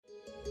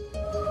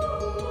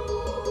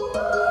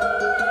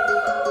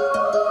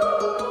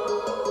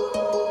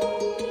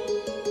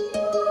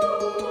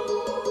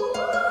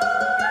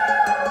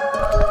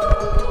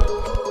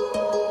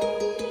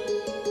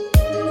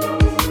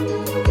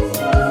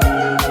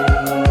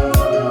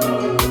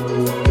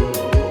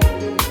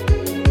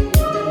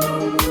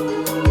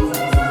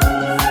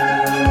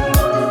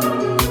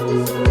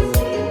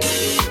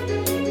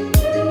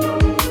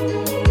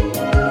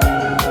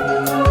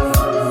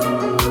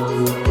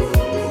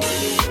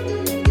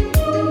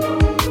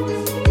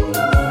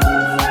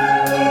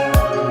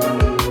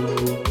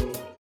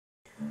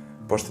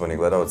Poštovani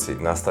gledalci,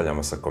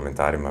 nastavljamo sa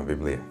komentarima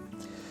Biblije.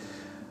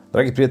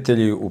 Dragi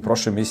prijatelji, u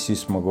prošloj emisiji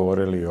smo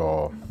govorili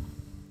o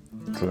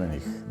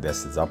čuvenih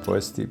 10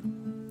 zapovesti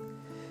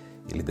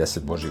ili 10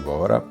 Božjih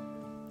govora,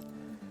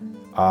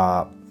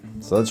 a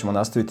sada ćemo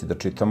nastaviti da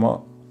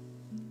čitamo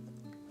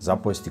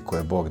zapovesti koje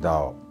je Bog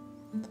dao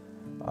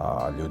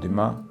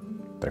ljudima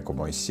preko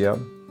Mojsija.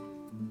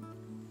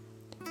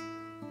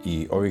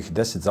 I ovih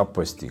 10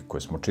 zapovesti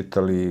koje smo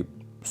čitali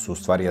su u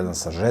stvari jedan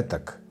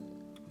sažetak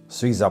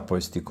svih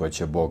zapovesti koje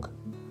će Bog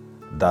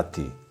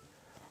dati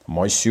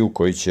Mojsiju,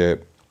 koji će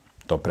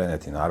to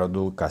preneti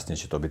narodu, kasnije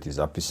će to biti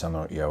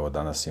zapisano i evo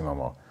danas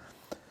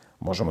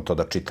možemo to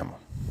da čitamo.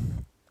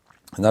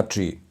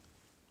 Znači,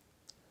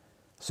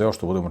 sve ovo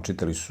što budemo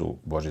čitali su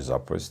Božje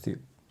zapovesti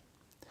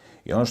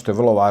i ono što je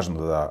vrlo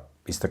važno da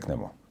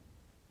istaknemo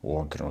u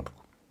ovom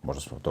trenutku,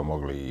 možda smo to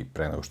mogli i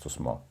pre nego što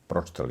smo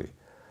pročitali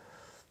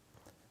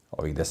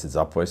ovih 10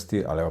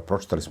 zapovesti, ali evo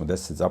pročitali smo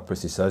 10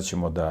 zapovesti i sada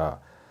ćemo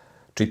da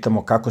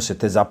čitamo kako se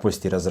te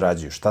zapovesti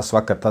razrađuju, šta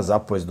svaka ta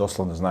zapovest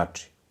doslovno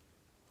znači,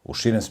 u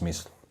širem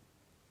smislu.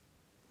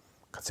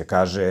 Kad se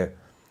kaže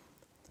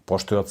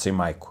poštuj oca i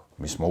majku,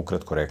 mi smo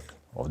ukratko rekli,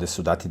 ovde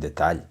su dati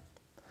detalji.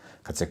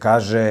 Kad se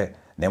kaže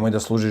nemoj da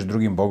služiš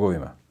drugim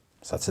bogovima,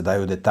 sad se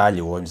daju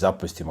detalji u ovim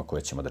zapovestima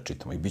koje ćemo da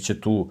čitamo. I bit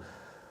će tu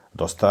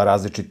dosta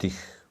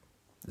različitih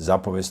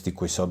zapovesti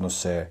koji se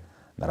odnose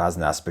na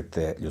razne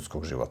aspekte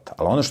ljudskog života.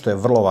 Ali ono što je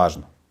vrlo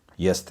važno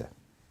jeste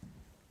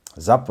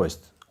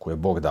zapovest koju je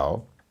Bog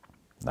dao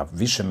na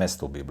više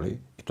mesta u Bibliji,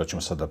 i to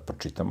ćemo sad da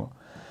pročitamo,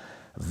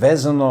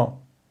 vezano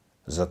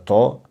za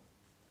to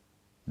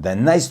da je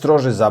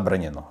najstrože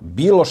zabranjeno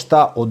bilo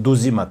šta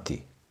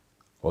oduzimati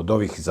od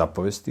ovih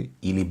zapovesti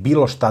ili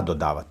bilo šta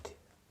dodavati.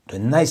 To je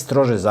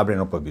najstrože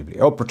zabranjeno po Bibliji.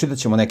 Evo, pročitat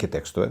ćemo neke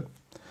tekstove.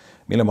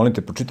 Mile, molim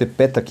te, pročitaj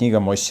 5. knjiga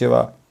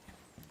Mojsijeva,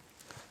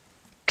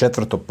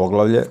 4.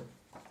 poglavlje,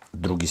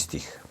 2.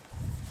 stih.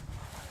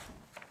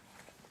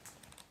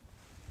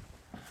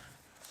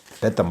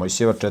 5.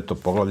 Mojsijeva, 4.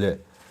 poglavlje,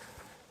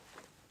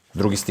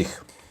 2.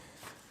 stih.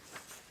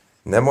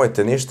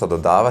 Nemojte ništa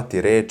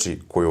dodavati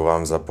reči koju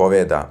vam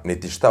zapoveda,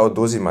 niti šta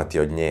oduzimati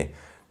od nje,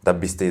 da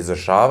biste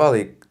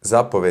izvršavali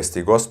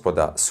zapovesti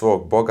Gospoda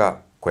svog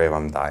Boga koje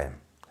vam dajem.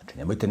 Znači,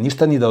 nemojte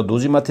ništa ni da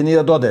oduzimate, ni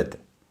da dodajete.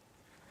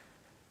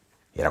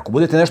 Jer ako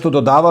budete nešto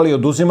dodavali i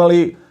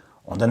oduzimali,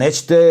 onda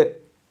nećete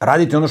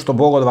raditi ono što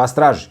Bog od vas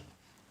traži.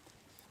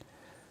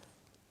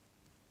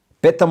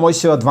 5.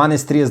 Mojsijeva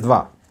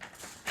 12:32.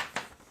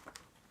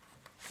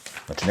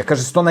 Znači, ne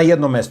kaže se to na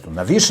jednom mestu.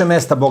 Na više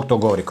mesta Bog to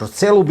govori. Kroz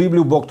celu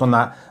Bibliju Bog to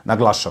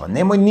naglašava.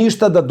 Nemoj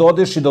ništa da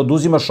dodeš i da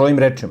oduzimaš ovim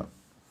rečima.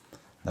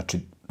 Znači,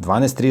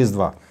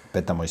 12:32,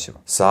 5. Mojsijeva.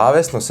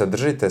 Savesno se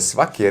držite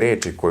svake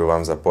reči koju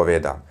vam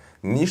zapoveda.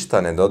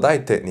 Ništa ne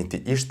dodajte, niti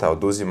išta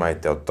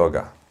oduzimajte od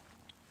toga.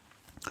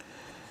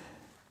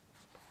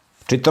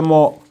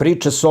 Čitamo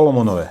priče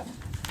Solomonove.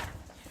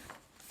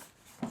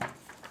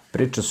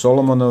 Priče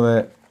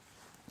Solomonove,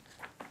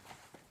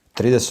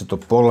 30.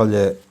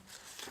 poglavlje,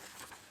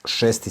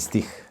 6.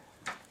 stih.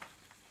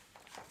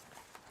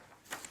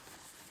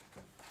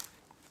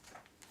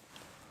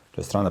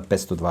 To je strana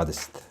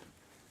 520.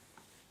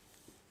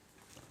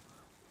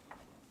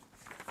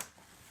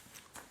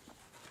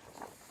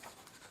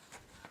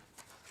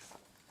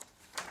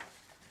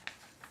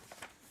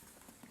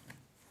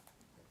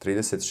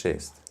 Trideset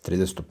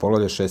 30.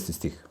 poglavlje, 6.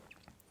 stih.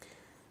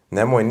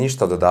 Nemoj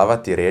ništa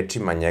dodavati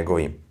rečima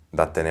njegovim,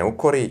 da te ne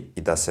ukori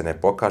i da se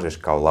ne pokažeš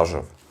kao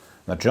lažov.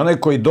 Znači, onaj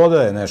koji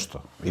dodaje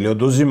nešto ili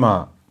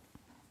oduzima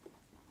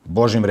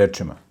Božjim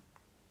rečima,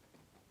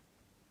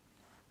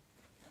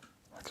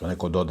 znači onaj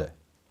ko dodaje,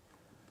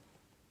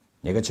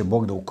 njega će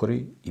Bog da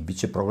ukori i bit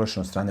će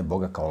proglašen od strane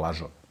Boga kao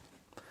lažov.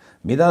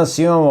 Mi danas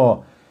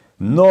imamo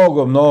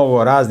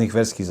mnogo raznih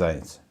verskih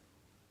zajednica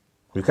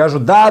koji kažu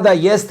da,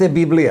 jeste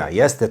Biblija,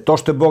 jeste, to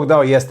što je Bog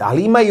dao, jeste,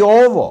 ali ima i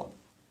ovo.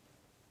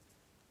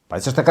 Pa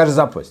sad šta kaže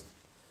zapovest?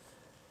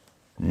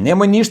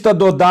 Nemoj ništa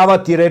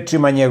dodavati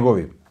rečima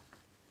njegovim,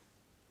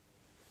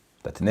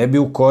 da te ne bi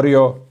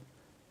ukorio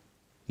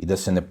i da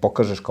se ne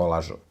pokažeš kao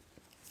lažov.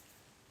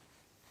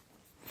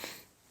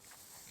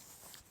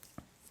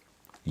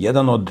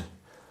 Jedan od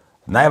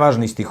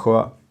najvažnijih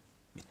stihova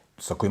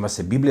sa kojima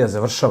se Biblija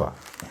završava,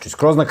 znači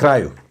skroz na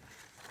kraju,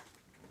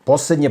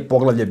 poslednje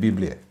poglavlje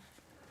Biblije.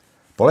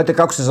 Pogledajte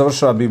kako se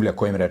završava Biblija,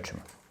 kojim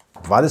rečima.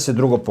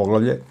 22.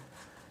 poglavlje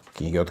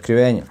knjige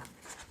Otkrivenja.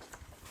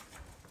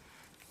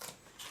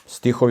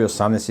 Stihovi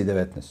 18 i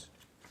 19.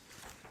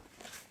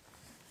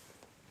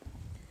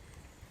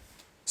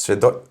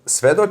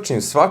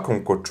 Svedočim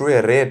svakom ko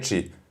čuje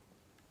reči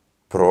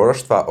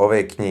proroštva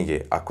ove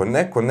knjige. Ako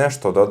neko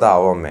nešto doda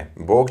ovome,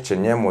 Bog će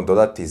njemu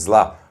dodati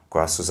zla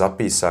koja su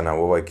zapisana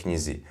u ovoj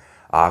knjizi.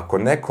 A ako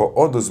neko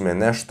oduzme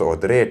nešto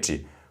od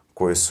reči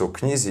koje su u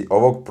knjizi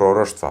ovog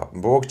proroštva,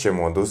 Bog će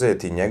mu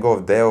oduzeti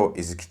njegov deo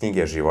iz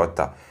knjige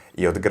života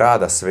i od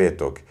grada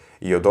svetog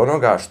i od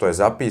onoga što je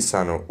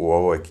zapisano u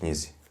ovoj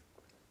knjizi.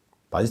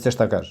 Pazite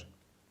šta kaže.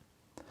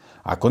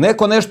 Ako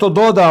neko nešto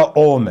doda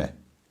ovome,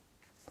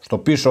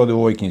 što piše ovde u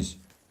ovoj knjizi,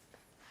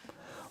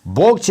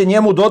 Bog će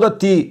njemu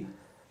dodati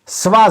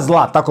sva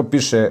zla, tako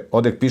piše,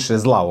 ovdje piše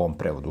zla u ovom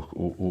prevodu,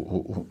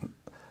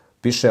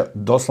 piše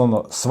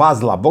doslovno sva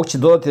zla. Bog će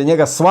dodati na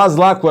njega sva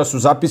zla koja su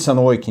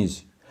zapisana u ovoj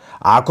knjizi.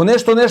 A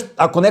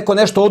ako neko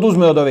nešto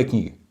oduzme od ove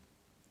knjige,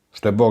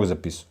 što je Bog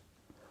zapisao,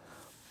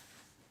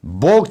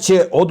 Bog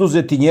će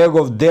oduzeti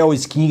njegov deo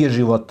iz knjige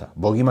života.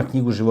 Bog ima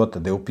knjigu života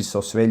gde je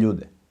upisao sve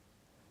ljude.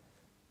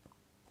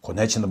 Ko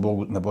neće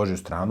na Božju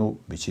stranu,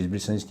 bit će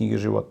izbrisan iz knjige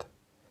života.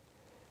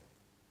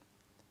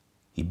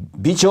 I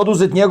bit će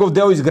oduzet njegov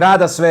deo iz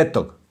grada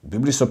svetog. U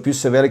Bibliji se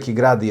opisuje veliki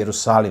grad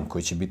Jerusalim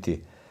koji će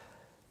biti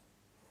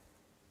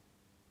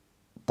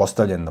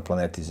postavljen na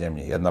planeti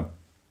Zemlje. Jedna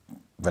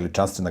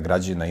veličanstvena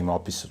građevina ima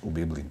opis u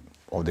Bibliji,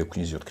 ovde u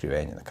knjizi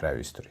Otkrivenja, na kraju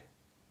istorije.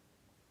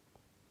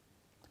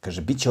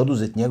 Kaže, bit će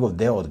oduzet njegov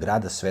deo od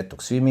grada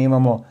svetog. Svi mi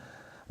imamo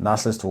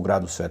nasledstvo u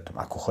gradu svetom,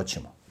 ako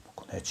hoćemo.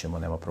 Ako nećemo,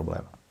 nema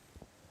problema.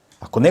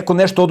 Ako neko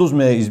nešto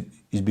oduzme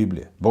iz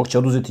Biblije, Bog će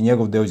oduzeti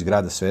njegov deo iz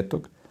grada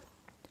svetog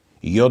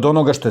i od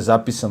onoga što je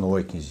zapisano u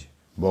ovoj knjizi.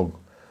 Bog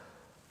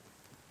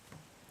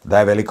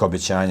daje velika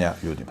obećanja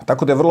ljudima.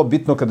 Tako da je vrlo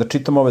bitno kada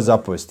čitamo ove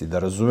zapovesti da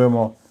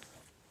razumemo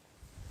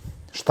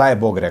šta je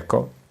Bog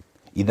rekao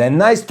i da je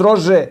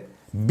najstrože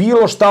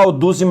bilo šta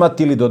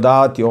oduzimati ili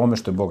dodavati ovome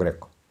što je Bog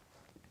rekao.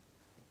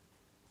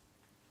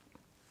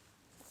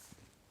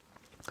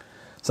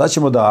 Sad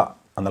ćemo da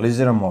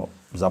analiziramo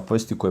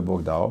zapovesti koje je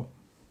Bog dao,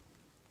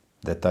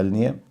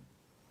 detaljnije.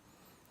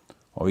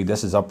 Ovih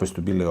 10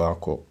 zapovesti bili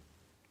ovako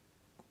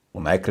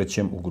u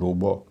najkraćem, u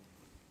grubo,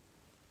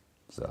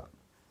 za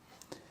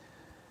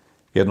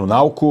jednu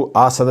nauku,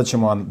 a sada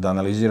ćemo da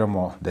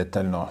analiziramo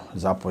detaljno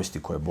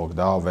zapovesti koje je Bog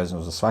dao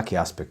vezano za svaki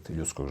aspekt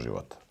ljudskog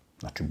života.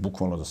 Znači,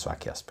 bukvalno za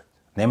svaki aspekt.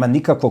 Nema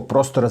nikakvog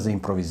prostora za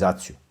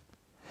improvizaciju.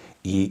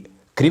 I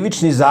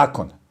krivični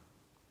zakon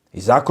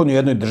i zakon u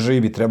jednoj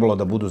državi bi trebalo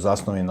da budu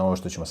zasnovani na ovo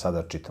što ćemo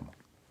sada čitamo.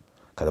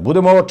 Kada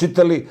budemo ovo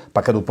čitali,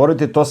 pa kada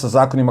uporedite to sa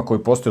zakonima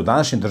koji postoje u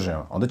današnjim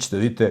državama, onda ćete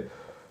vidjeti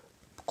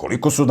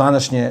koliko su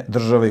današnje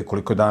države i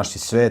koliko je današnji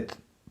svet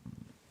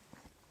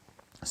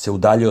se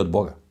udaljio od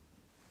Boga.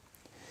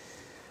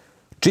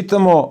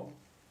 Čitamo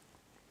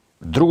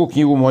drugu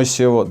knjigu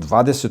Mojsijevo,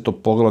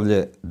 20.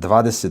 poglavlje,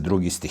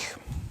 22. stih.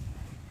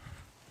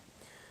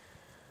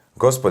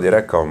 Gospod je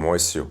rekao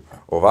Mojsiju,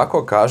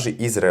 ovako kaži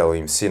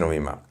Izraelovim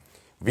sinovima,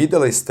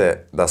 videli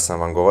ste da sam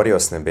vam govorio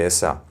s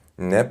nebesa,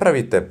 ne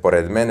pravite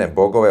pored mene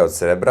bogove od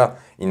srebra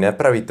i ne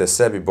pravite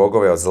sebi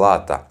bogove od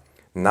zlata.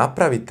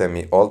 Napravite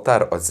mi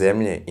oltar od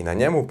zemlje i na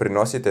njemu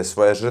prinosite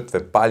svoje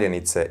žrtve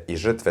paljenice i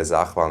žrtve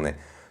zahvalne,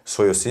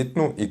 svoju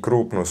sitnu i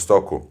krupnu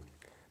stoku.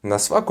 Na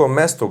svakom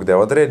mestu gde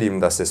odredim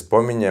da se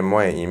spominje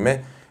moje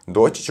ime,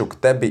 doći ću k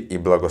tebi i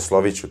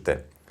blagoslovit ću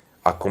te.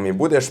 Ako mi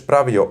budeš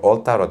pravio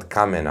oltar od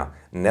kamena,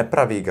 ne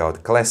pravi ga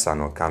od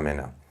klesanog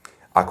kamena.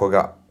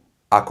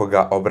 Ako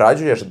ga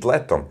obrađuješ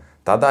dletom,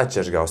 tada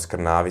ćeš ga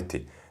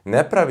oskrnaviti.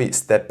 Ne pravi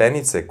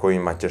stepenice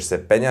kojima ćeš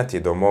se penjati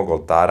do mog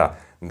oltara,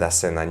 da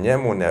se na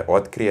njemu ne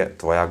otkrije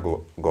tvoja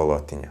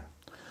golotinja.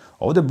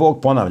 Ovde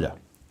Bog ponavlja.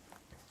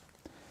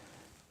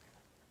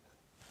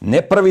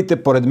 Ne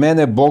pravite pored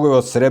mene bogove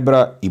od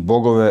srebra i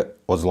bogove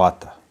od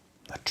zlata.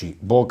 Znači,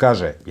 Bog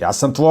kaže, ja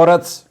sam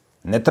tvorac,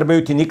 ne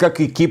trebaju ti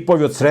nikakvi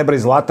kipovi od srebra i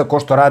zlata ko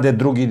što rade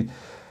drugi,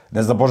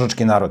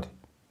 božački narodi.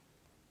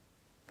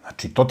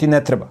 Znači, to ti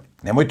ne treba.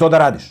 Nemoj to da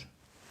radiš.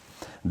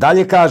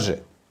 Dalje kaže,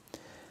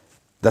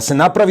 da se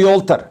napravi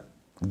oltar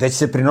gde će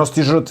se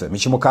prinositi žrtve. Mi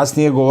ćemo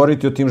kasnije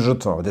govoriti o tim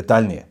žrtvama,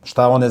 detaljnije,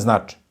 šta one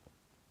znače.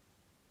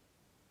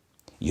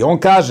 I on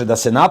kaže da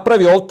se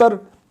napravi oltar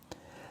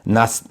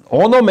na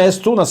onom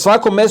mestu, na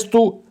svakom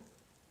mestu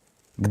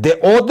gde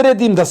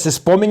odredim da se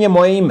spominje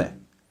moje ime.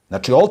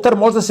 Znači, oltar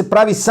možda se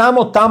pravi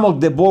samo tamo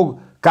gde Bog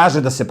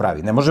kaže da se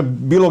pravi. Ne može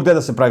bilo gde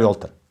da se pravi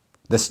oltar,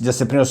 da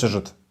se prinose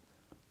žrtve.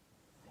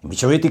 I mi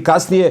ćemo vidjeti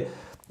kasnije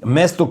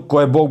mesto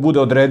koje Bog bude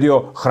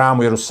odredio, hram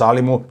u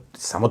Jerusalimu,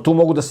 samo tu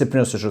mogu da se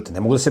prinose žrtve. Ne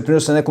mogu da se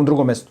prinose na nekom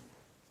drugom mestu.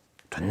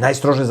 To je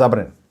najstrože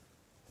zabranjeno.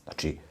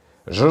 Znači,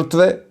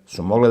 žrtve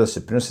su mogle da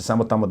se prinose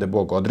samo tamo gde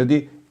Bog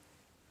odredi,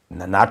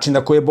 na način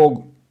na koji je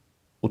Bog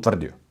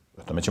utvrdio.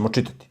 O tome ćemo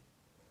čitati.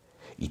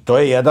 I to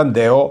je jedan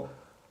deo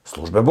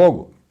službe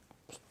Bogu.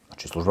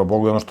 Znači, služba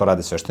Bogu je ono što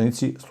rade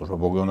sveštenici, služba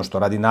Bogu je ono što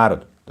radi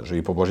narod, da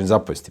živi po Božjim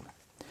zapovestima.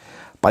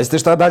 Pazite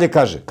šta dalje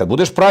kaže. Kad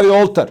budeš pravio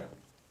oltar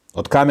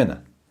od kamena,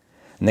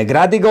 ne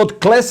gradi ga od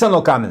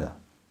klesanog kamena.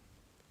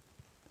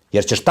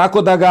 Jer ćeš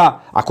tako da ga,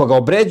 ako ga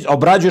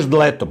obrađuješ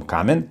dletom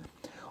kamen,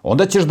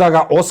 onda ćeš da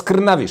ga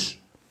oskrnaviš.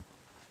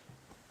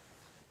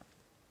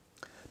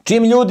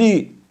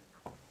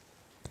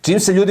 Čim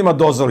se ljudima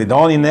dozvoli da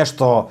oni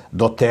nešto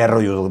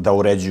doteruju, da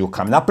uređuju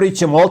kamen, napravit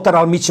ćemo oltar,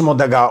 ali mi ćemo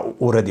da ga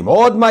uredimo.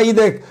 Odmah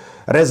ide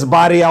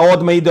rezbarija,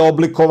 odmah ide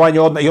oblikovanje,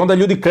 i onda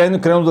ljudi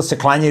krenu da se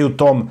klanjaju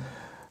tom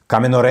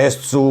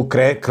kamenorescu,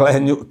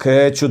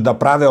 kreću da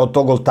prave od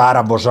tog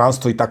oltara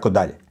božanstvo i tako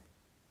dalje.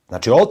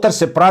 Znači, oltar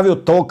se pravi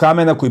od tog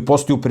kamena koji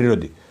postoji u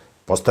prirodi.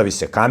 Postavi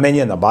se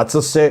kamenje,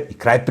 nabaca se i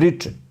kraj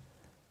priče.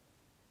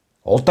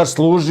 Oltar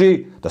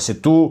služi da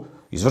se tu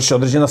izvrši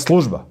određena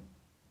služba.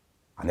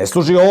 A ne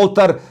služi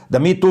oltar da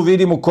mi tu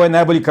vidimo ko je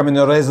najbolji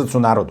kamenorezac u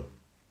narodu,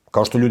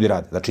 kao što ljudi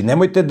rade. Znači,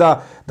 nemojte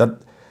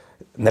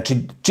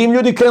Znači, čim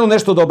ljudi krenu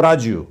nešto da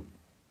obrađuju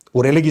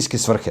u religijske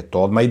svrhe,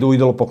 to odmah ide u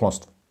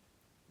idolopoklonstvo.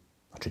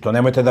 Znači, to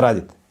nemojte da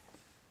radite.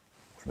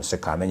 Uzme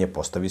se kamenje,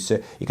 postavi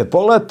se. I kad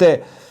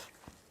pogledate,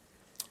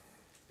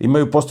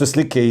 postoje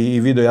slike i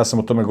video, ja sam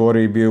o tome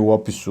govorio i bio u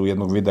opisu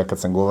jednog videa kad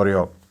sam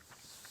govorio,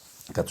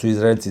 kad su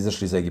Izraelci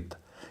izašli iz Egipta.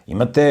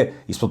 Imate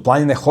ispod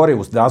planine Hore,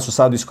 danas u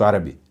Saudijskoj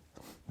Arabiji.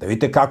 Da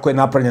vidite kako je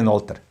napravljen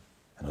oltar.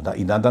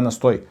 I dan danas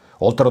stoji.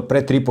 Oltar od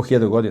pre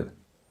 3.500 godina.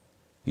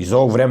 Iz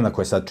ovog vremena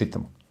koje sad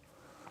čitamo.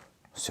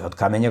 Sve od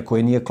kamenja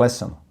koje nije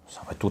klesano.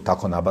 Samo je tu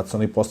tako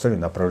nabacano i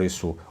postavljeno. Napravili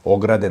su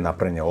ograde,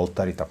 napravljen je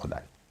oltar i tako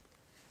dalje.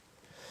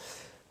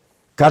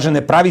 Kaže,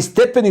 ne pravi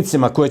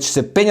stepenicama koje će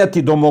se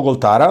penjati do mog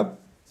oltara,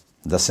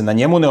 da se na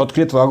njemu ne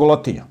otkrije tvoja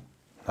golotinja.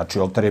 Znači,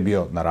 oltar je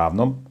bio na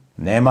ravnom,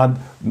 nema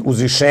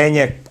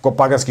uzvišenje ko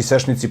paganski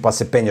svešnici pa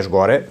se penješ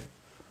gore,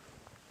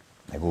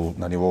 nego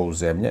na nivou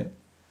zemlje.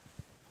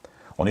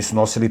 Oni su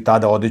nosili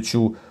tada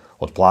odeću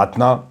od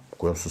platna,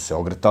 kojom su se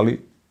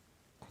ogretali.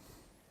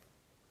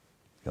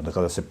 I onda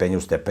kada se penje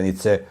u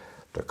stepenice,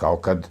 to je kao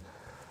kad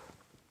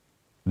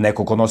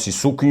neko ko nosi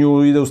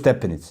suknju ide u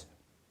stepenice.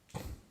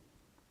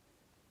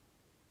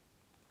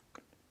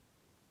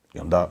 I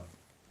onda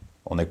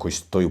onaj koji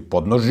stoji u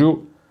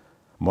podnožju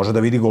može da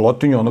vidi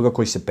golotinju onoga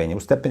koji se penje u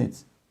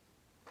stepenici.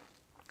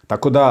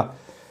 Tako da,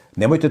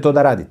 nemojte to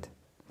da radite.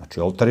 Znači,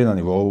 oltar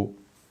je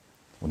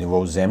u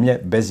nivou zemlje,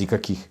 bez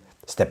ikakih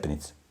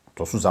stepenica.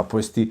 To su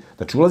zapovesti.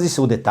 Znači, ulazi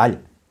se u detalje.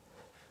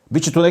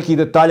 Biće tu nekih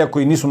detalja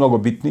koji nisu mnogo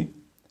bitni,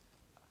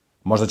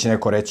 možda će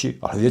neko reći,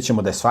 ali vidjet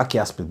ćemo da je svaki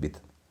aspekt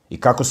bitan. I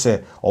kako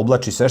se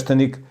oblači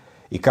sveštenik,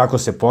 i kako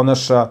se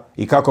ponaša,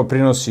 i kako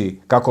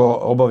prinosi, kako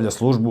obavlja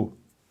službu.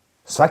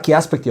 Svaki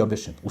aspekt je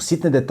objašnjen, u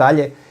sitne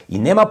detalje i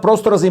nema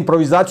prostora za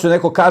improvizaciju.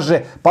 Neko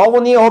kaže, pa ovo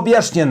nije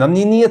objašnjeno,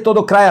 nije to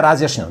do kraja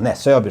razjašnjeno. Ne,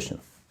 sve je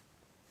objašnjeno.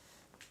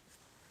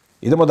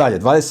 Idemo dalje,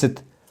 21.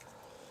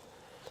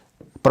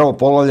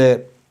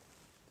 poglavlje,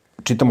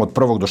 čitamo od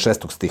 1. do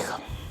 6. stiha.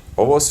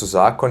 Ovo su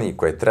zakoni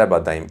koje treba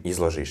da im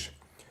izložiš.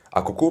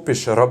 Ako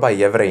kupiš roba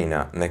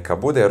Jevrejina, neka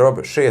bude rob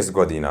 6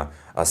 godina,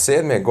 a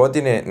 7.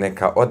 godine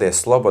neka ode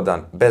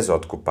slobodan bez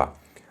otkupa.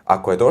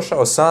 Ako je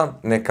došao sam,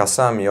 neka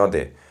sam i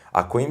ode.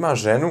 Ako ima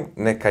ženu,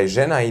 neka i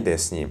žena ide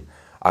s njim.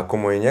 Ako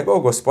mu je njegov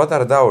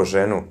gospodar dao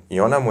ženu i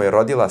ona mu je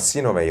rodila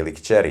sinove ili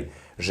kćeri,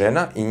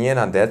 žena i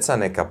njena deca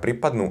neka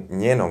pripadnu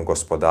njenom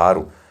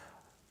gospodaru,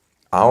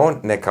 a on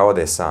neka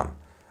ode sam.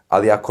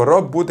 Ali ako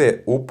rob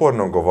bude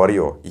uporno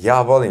govorio,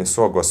 ja volim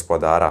svog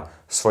gospodara,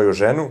 svoju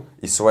ženu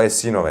i svoje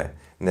sinove,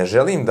 ne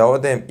želim da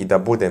odem i da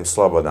budem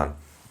slobodan,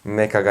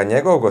 neka ga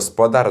njegov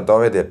gospodar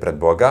dovede pred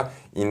Boga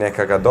i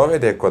neka ga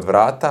dovede kod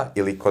vrata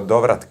ili kod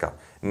dovratka,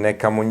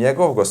 neka mu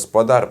njegov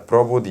gospodar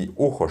probudi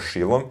uho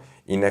šilom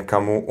i neka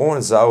mu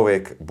on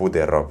zauvek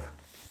bude rob.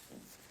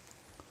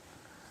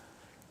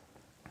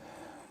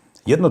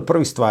 Jedna od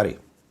prvih stvari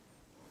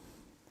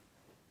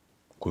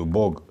koju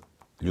Bog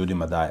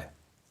ljudima daje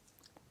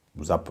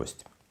u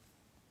zapovesti,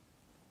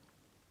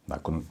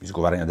 nakon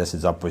izgovaranja 10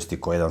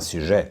 zapovesti koje jedan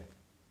siže,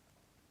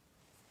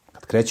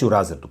 kad kreće u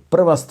razredu,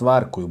 prva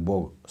stvar koju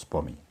Bog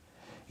spominje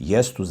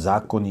jesu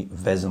zakoni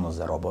vezano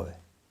za robove.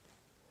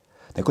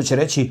 Neko će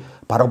reći,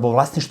 pa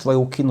robovlasništvo je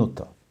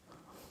ukinuto.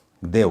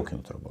 Gde je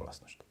ukinuto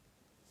robovlasništvo?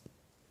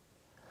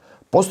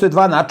 Postoje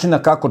dva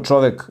načina kako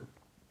čovek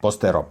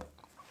postaje rob.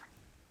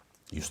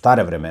 I u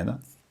stare vremena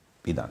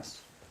i danas.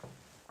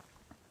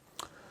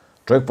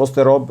 Čovjek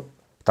postaje rob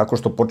tako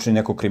što počini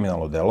neko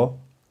kriminalno delo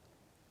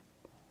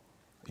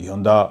i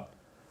onda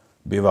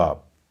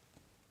biva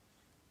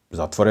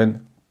zatvoren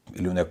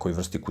ili u nekoj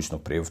vrsti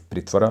kućnog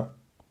pritvora.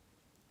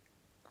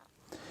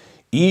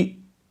 I,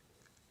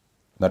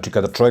 znači,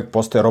 kada čovjek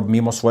postaje rob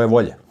mimo svoje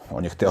volje,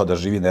 on je hteo da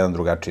živi na jedan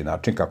drugačiji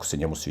način, kako se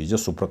njemu sviđa,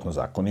 suprotno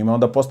zakonima,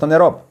 onda postane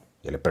rob,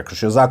 jer je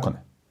prekršio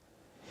zakone.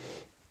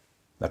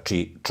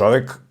 Znači,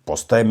 čovjek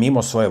postaje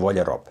mimo svoje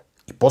volje rob.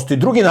 I postoji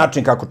drugi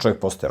način kako čovjek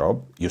postaje rob,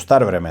 i u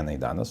stare vremena i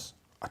danas,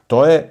 a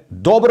to je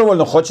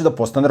dobrovoljno hoće da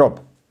postane rob.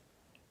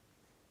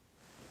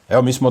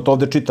 Evo, mi smo to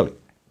ovde čitali.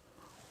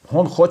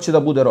 On hoće da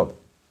bude rob.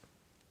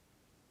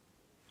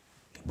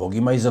 I Bog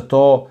ima i za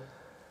to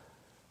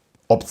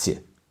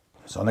opcije.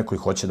 Za one koji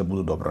hoće da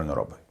budu dobrovoljno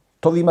robovi.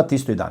 To vi imate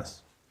isto i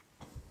danas.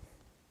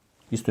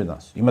 Isto i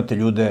danas. Imate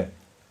ljude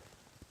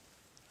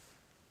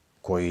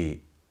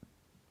koji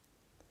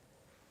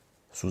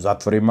su u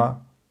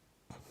zatvorima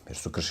jer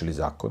su kršili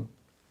zakon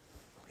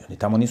i oni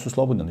tamo nisu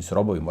slobodni, oni su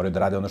robovi, moraju da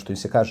rade ono što im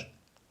se kaže.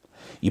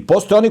 I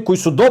postoje oni koji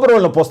su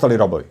dobrovoljno postali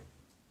robovi.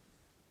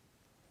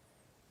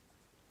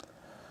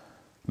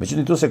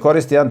 Međutim, tu se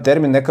koristi jedan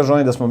termin, ne kažu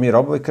oni da smo mi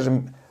robovi,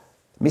 kažem,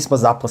 mi smo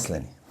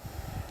zaposleni.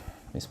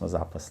 Mi smo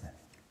zaposleni.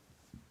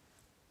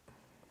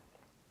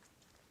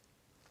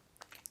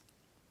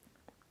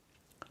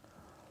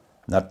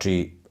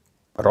 Znači,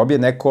 rob je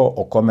neko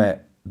o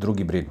kome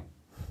drugi brinu.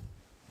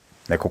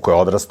 Neko ko je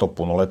odrastao,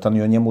 punoletan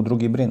i o njemu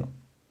drugi brinu.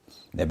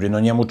 Ne brinu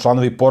o njemu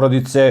članovi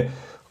porodice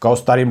kao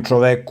starim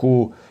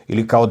čoveku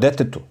ili kao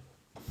detetu.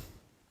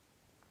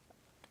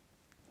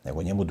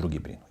 nego njemu drugi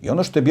brinu. I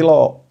ono što je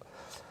bilo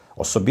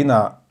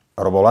osobina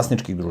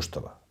robovlasničkih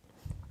društava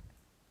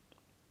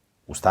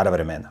u stara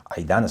vremena, a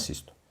i danas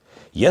isto,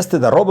 jeste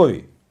da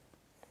robovi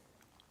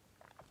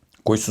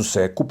koji su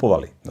se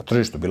kupovali na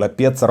tržištu, bila je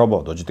pijaca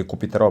robova, dođete i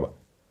kupite roba.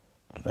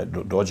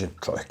 Dođe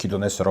čovjek i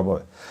donese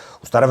robove.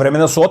 U stara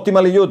vremena su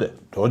otimali ljude.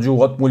 Dođu,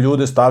 otmu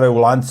ljude, stave u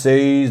lance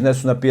i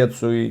iznesu na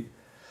pijacu i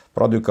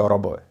prodaju kao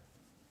robove.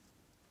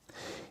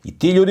 I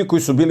ti ljudi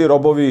koji su bili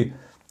robovi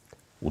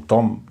u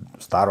tom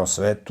starom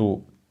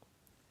svetu,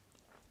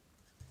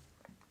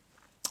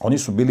 oni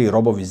su bili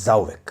robovi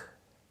zauvek.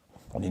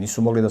 Oni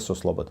nisu mogli da se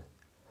oslobode.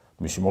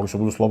 Mislim, mogli su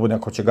budu slobodni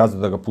ako će gazda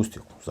da ga pusti.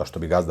 Zašto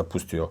bi gazda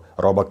pustio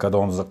roba kada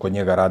on kod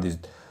njega radi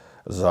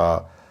za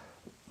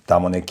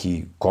tamo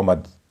neki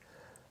komad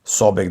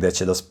sobe gde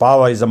će da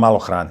spava i za malo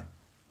hrane.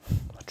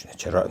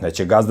 Znači,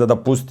 neće gazda da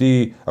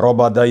pusti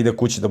roba da ide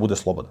kući da bude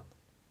slobodan.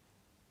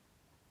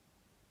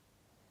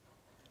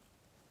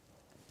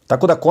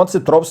 Tako da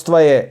koncept robstva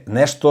je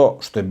nešto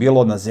što je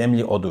bilo na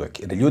zemlji oduvek.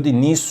 Jer ljudi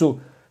nisu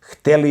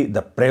hteli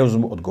da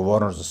preuzmu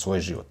odgovornost za svoj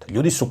život.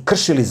 Ljudi su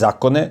kršili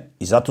zakone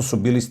i zato su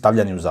bili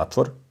stavljani u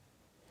zatvor.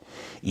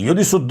 I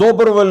ljudi su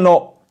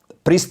dobrovoljno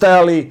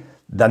pristajali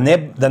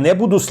da ne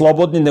budu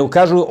slobodni, nego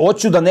kažu,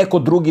 hoću da neko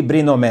drugi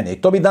brine o mene.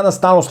 I to mi danas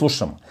stalno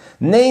slušamo.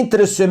 Ne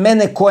interesuje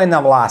mene ko je na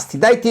vlasti.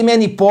 Daj ti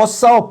meni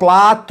posao,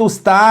 platu,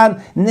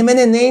 stan.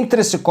 Mene ne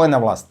interesuje ko je na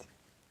vlasti.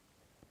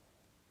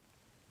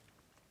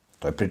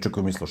 To je priča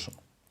koju mi slušamo.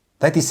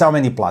 Daj ti samo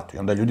meni platu. I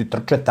onda ljudi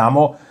trče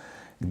tamo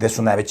gde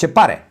su najveće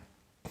pare.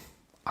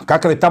 A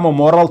kakav je tamo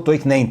moral, to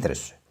ih ne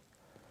interesuje.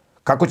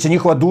 Kako će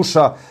njihova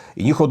duša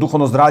i njihovo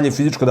duhovno zdravlje i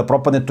fizičko da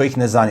propadne, to ih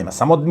ne zanima.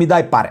 Samo mi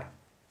daj pare.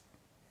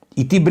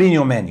 I ti brini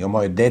o meni, o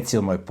mojoj deci,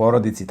 o mojoj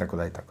porodici, itd.,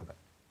 itd.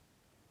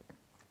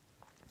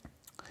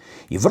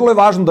 I vrlo je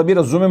važno da mi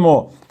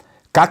razumemo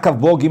kakav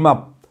Bog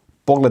ima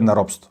pogled na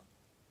robstvo.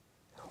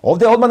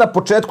 Ovde odmah na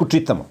početku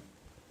čitamo.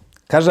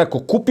 Kaže, ako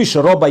kupiš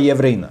roba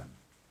Jevrejina,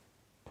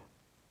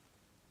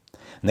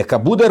 neka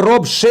bude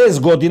rob 6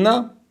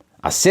 godina,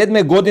 a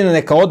 7. godine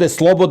neka ode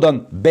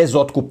slobodan bez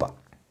otkupa.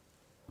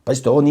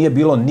 Pazite, ovo nije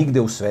bilo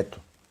nigde u svetu.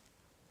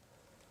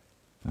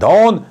 Da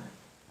on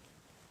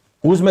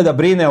uzme da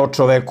brine o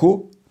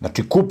čoveku,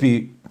 znači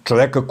kupi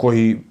čoveka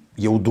koji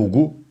je u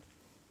dugu,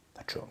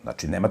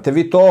 znači nemate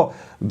vi to,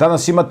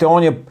 danas imate,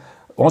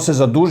 on se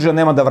zadužio,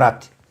 nema da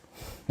vrati.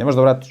 Nemaš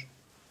da vratiš.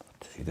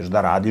 Ideš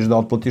da radiš, da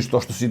otplatiš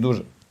to što si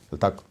dužan. Je li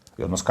tako?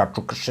 I odmah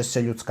skaču, krše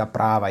se ljudska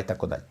prava i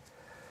tako dalje.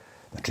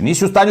 Znači,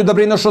 nisi u stanju da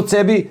brineš o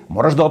sebi,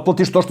 moraš da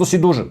otplatiš to što si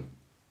dužan.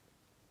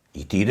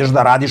 I ti ideš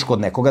da radiš kod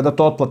nekoga da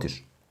to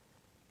otplatiš.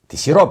 Ti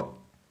si rob,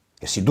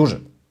 jer si dužan.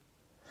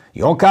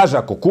 I on kaže,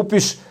 ako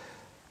kupiš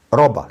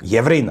roba,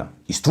 Jevrejina,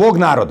 iz tvog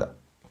naroda,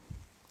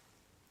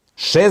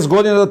 6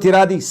 godina da ti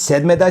radi,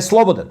 7. daj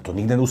slobodan. To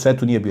nigde u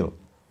svetu nije bilo.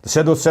 Da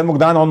sve do 7.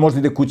 dana on može da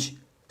ide kući.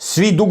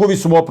 Svi dugovi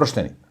su mu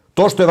oprošteni.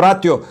 To što je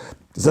vratio,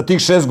 za tih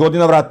 6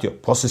 godina vratio.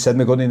 Posle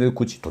 7. godine ide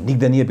kući. To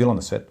nigde nije bilo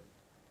na svetu.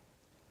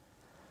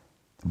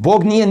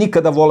 Bog nije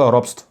nikada voleo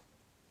robstvo.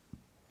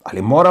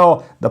 Ali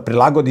morao da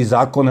prilagodi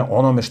zakone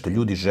onome što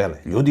ljudi žele.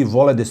 Ljudi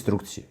vole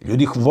destrukcije.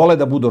 Ljudi vole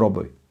da budu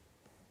robovi.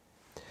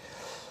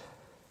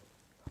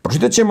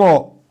 Pročitat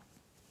ćemo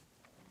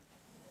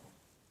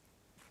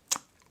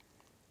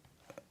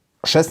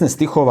 16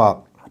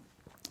 stihova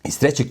iz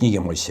 3. knjige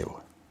Mojsijeve,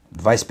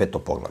 25.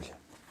 poglavlje.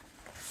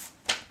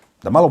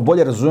 Da malo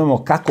bolje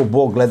razumemo kako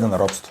Bog gleda na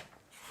robstvo.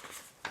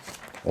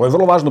 Ovo je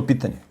vrlo važno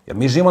pitanje, jer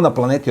mi živimo na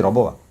planeti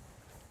robova.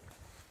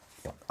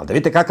 Ali da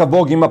vidite kakav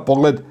Bog ima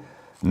pogled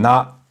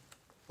na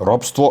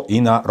robstvo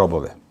i na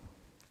robove.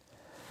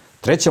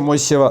 3.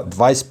 Mojsijeva,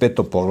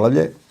 25.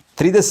 poglavlje,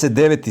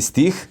 39.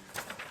 stih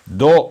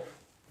do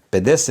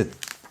 55.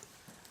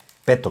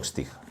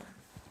 stiha.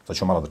 Sad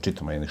ćemo malo da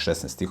čitamo jednih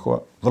 16 stihova.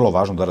 Vrlo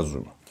važno da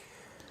razumemo.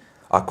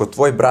 Ako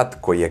tvoj brat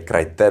koji je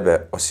kraj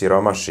tebe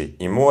osiromaši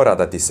i mora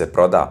da ti se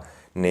proda,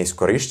 ne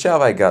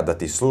iskorišćavaj ga da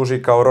ti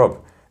služi kao rob.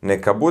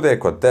 Neka bude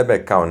kod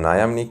tebe kao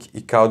najamnik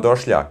i kao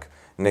došljak.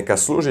 Neka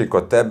služi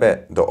kod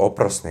tebe do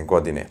oprosne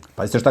godine.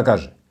 Pazite šta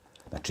kaže.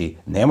 Znači,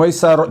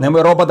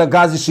 nemoj roba da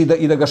gaziš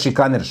i da ga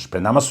šikaniraš.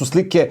 Pred nama su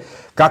slike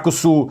kako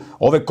su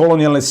ove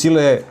kolonijalne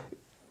sile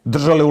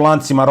držale u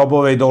lancima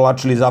robove i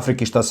dovlačili iz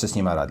Afrike, šta se s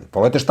njima radi.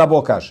 Pogledajte šta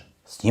Bog kaže.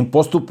 S njim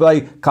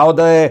postupaj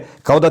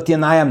kao da ti je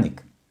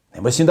najamnik.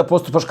 Nemoj s njim da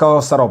postupaš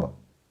kao sa robom.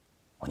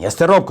 On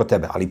jeste rob kod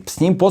tebe, ali s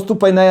njim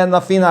postupaj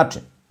na fin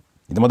način.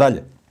 Idemo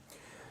dalje.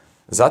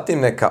 Zatim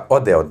neka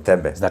ode od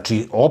tebe.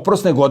 Znači,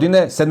 oprosne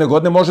godine, 7.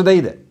 godine može da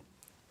ide.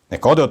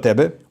 Neka ode od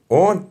tebe.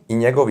 On i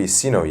njegovi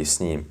sinovi s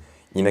njim.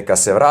 I neka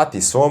se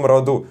vrati svom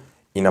rodu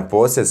i na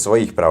posjed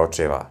svojih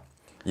praočeva.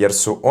 Jer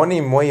su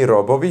oni moji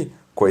robovi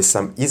koji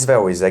sam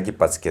izveo iz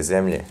egipatske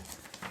zemlje.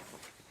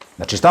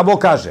 Znači, šta Bog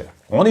kaže?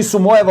 Oni su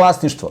moje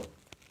vlasništvo.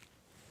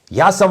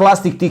 Ja sam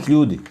vlasnik tih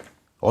ljudi.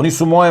 Oni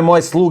su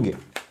moje sluge.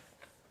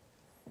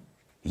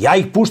 Ja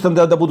ih puštam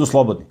da budu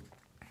slobodni.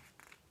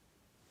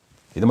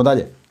 Idemo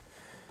dalje.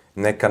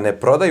 Neka ne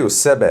prodaju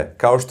sebe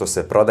kao što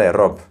se prodaje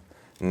rob.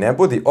 Ne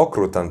budi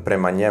okrutan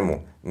prema njemu,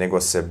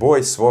 nego se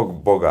boj svog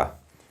Boga.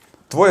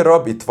 Tvoj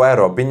rob i tvoja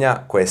robinja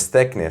koje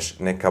stekneš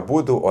neka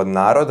budu od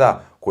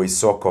naroda koji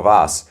su oko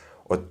vas.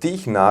 Od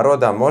tih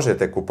naroda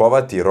možete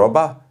kupovati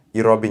roba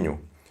i robinju.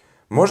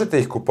 Možete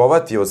ih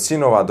kupovati od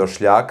sinova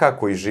došljaka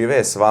koji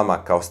žive s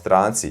vama kao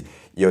stranci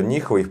i od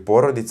njihovih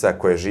porodica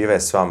koje žive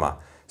s vama,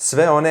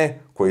 sve one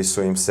koji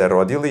su im se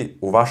rodili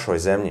u vašoj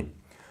zemlji.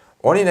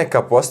 Oni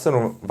neka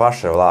postanu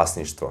vaše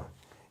vlasništvo.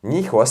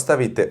 Njih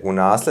ostavite u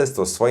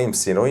nasledstvo svojim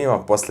sinovima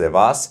posle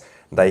vas,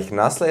 da ih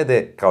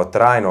naslede kao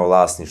trajno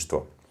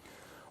vlasništvo.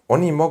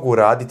 Oni mogu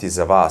raditi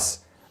za vas,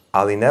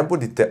 ali ne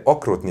budite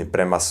okrutni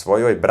prema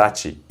svojoj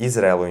braći,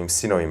 Izraelovim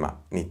sinovima,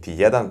 niti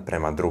jedan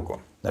prema drugom.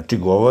 Znači,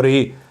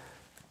 govori,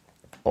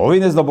 ovi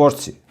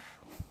neznabošci,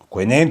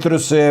 koji ne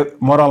interesuje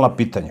moralna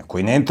pitanja,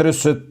 koji ne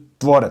interesuje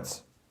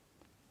tvorac,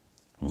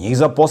 njih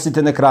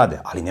zaposlite nek rade,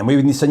 ali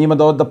nemoj ni sa njima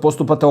da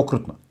postupate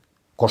okrutno,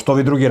 ko što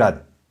ovi drugi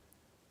rade.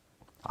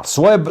 A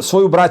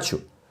svoju braću,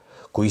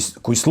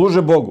 koji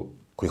služe Bogu,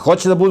 koji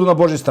hoće da budu na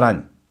Božoj strani,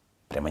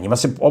 prema njima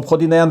se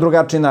ophodi na jedan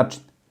drugačiji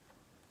način.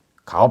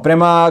 Kao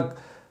prema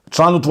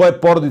članu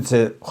tvoje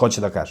porodice,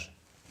 hoće da kaže.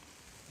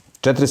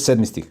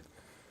 47. stih.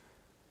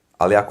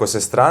 Ali ako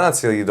se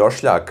stranac ili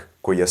došljak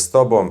koji je s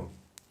tobom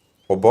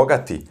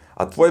obogati,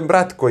 a tvoj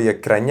brat koji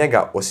je kraj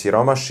njega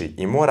osiromaši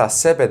i mora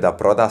sebe da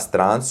proda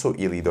strancu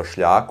ili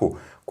došljaku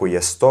koji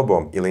je s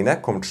tobom ili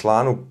nekom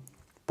članu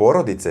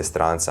porodice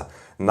stranca,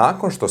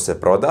 nakon što se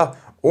proda,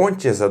 on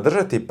će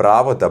zadržati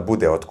pravo da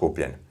bude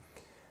otkupljen.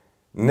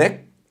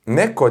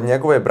 Neko od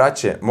njegove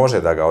braće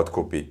može da ga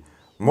otkupi.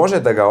 Može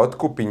da ga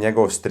otkupi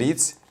njegov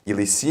stric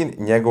ili sin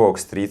njegovog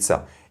strica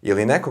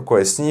ili neko ko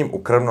je s njim u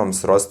krvnom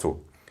srodstvu,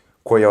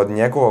 koji je od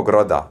njegovog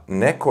roda,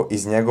 neko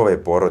iz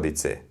njegove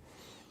porodice.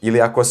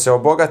 Ili ako se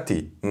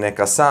obogati,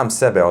 neka sam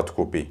sebe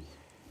otkupi.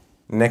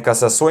 Neka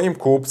sa svojim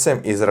kupcem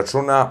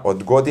izračuna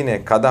od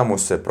godine kada mu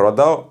se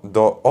prodao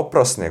do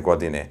oprosne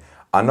godine,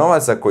 a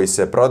novac za koji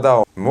se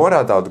prodao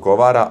mora da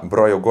odgovara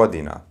broju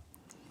godina.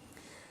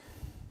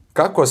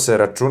 Kako se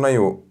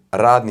računaju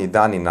radni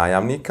dani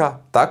najamnika,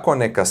 tako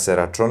neka se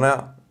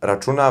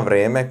računa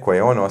vreme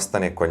koje on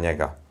ostane kod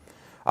njega.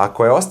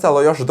 Ako je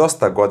ostalo još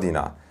dosta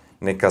godina,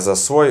 neka za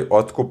svoj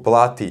otkup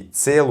plati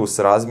celu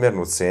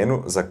srazmjernu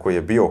cenu za koju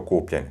je bio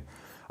kupljen.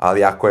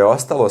 Ali ako je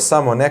ostalo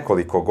samo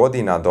nekoliko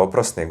godina do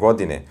oprosne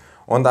godine,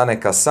 onda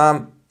neka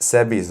sam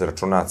sebi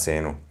izračuna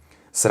cenu.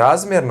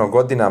 Srazmjerno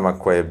godinama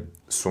koje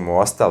su mu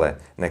ostale,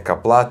 neka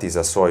plati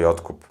za svoj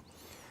otkup.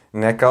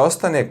 Neka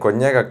ostane kod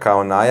njega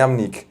kao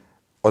najamnik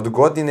od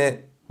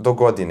godine do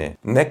godine.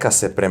 Neka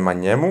se prema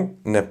njemu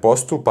ne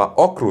postupa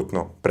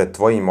okrutno pred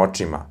tvojim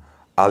očima,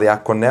 ali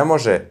ako ne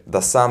može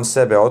da sam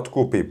sebe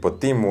otkupi pod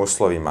tim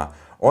uslovima,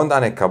 onda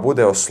neka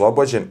bude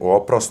oslobođen u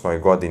oprosnoj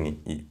godini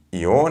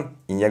i on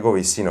i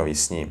njegovi sinovi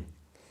s njim.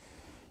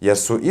 Jer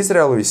su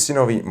Izraelovi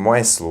sinovi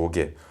moje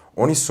sluge.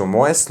 Oni su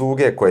moje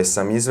sluge koje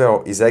sam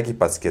izveo iz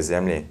egipatske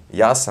zemlje.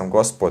 Ja sam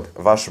Gospod,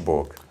 vaš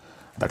Bog.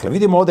 Dakle,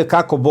 vidimo ovde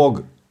kako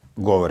Bog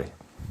govori.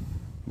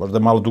 Možda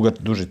je malo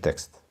duži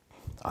tekst.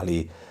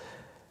 Ali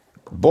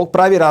Bog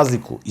pravi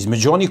razliku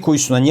između onih koji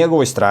su na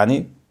njegovoj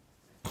strani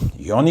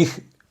i onih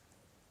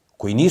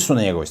koji nisu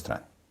na njegovoj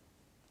strani.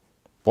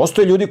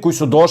 Postoje ljudi koji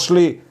su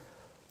došli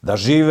da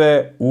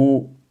žive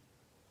u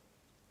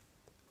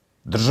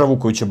državu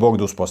koju će Bog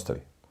da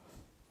uspostavi.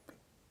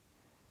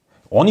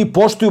 Oni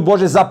poštuju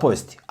Bože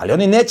zapovesti, ali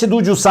oni neće da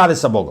uđu u savez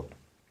sa Bogom.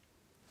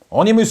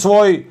 Oni imaju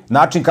svoj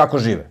način kako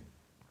žive.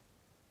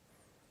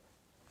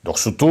 Dok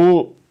su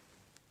tu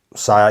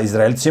sa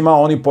Izraelcima,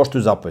 oni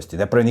poštuju zapovesti,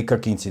 ne pravi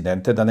nikakve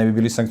incidente da ne bi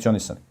bili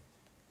sankcionisani.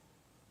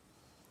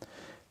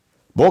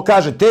 Bog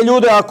kaže, te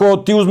ljude ako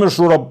ti uzmeš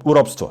u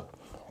robstvo,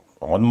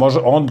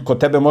 on kod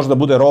tebe može da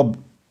bude rob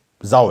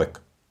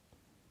zauvek.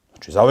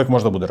 Znači, zauvek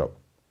može da bude rob.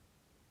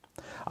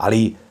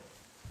 Ali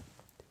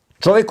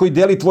čovjek koji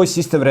deli tvoj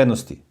sistem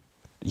vrednosti,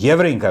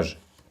 Jevrejin kaže,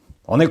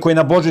 onaj koji je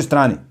na Božoj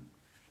strani,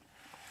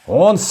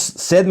 on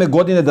 7.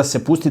 godine da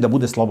se pusti da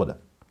bude slobodan.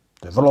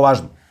 To je vrlo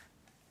važno.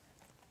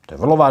 To je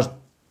vrlo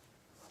važno.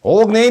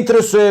 Ovog ne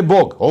interesuje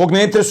Bog, ovog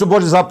ne interesuje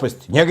Božje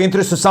zapovesti, njega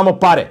interesuje samo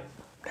pare.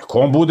 Neko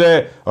on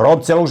bude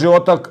rob celog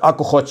života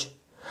ako hoće.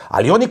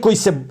 Ali oni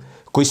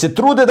koji se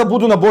trude da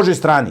budu na Božoj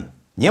strani,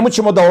 njemu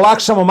ćemo da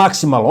olakšamo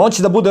maksimalno. On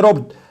će da bude rob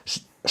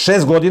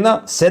 6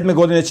 godina, 7.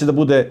 godine će da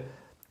bude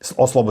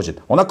oslobođen.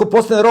 Onako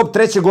postane rob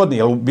 3. godine,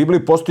 jer u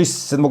Bibliji postoji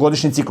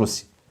 7-godišnji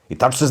ciklusi. I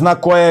tačno se zna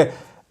koja je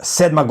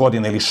 7.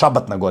 godina ili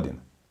šabatna godina.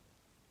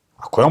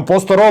 Ako je on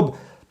postao rob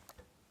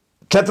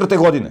 4.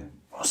 godine,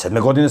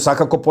 7. godine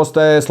svakako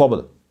postaje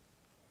slobodan.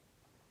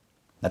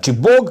 Znači,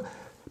 Bog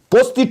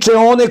postiče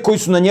one koji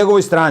su na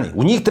njegovoj strani.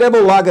 U njih treba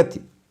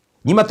ulagati.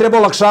 Njima treba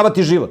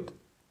olakšavati život.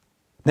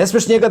 Ne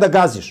smeš njega da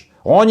gaziš.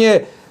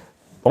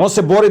 On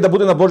se bori da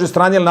bude na Božoj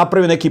strani, ali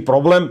napravi neki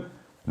problem,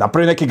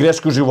 napravi neke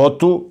greške u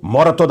životu,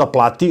 mora to da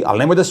plati, ali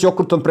nemoj da si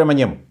okrutan prema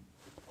njemu.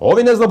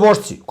 Ovi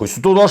neznabošci, koji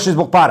su tu došli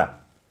zbog para,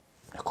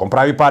 neko on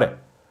pravi pare.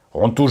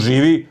 On tu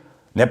živi,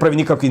 ne pravi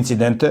nikakve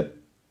incidente,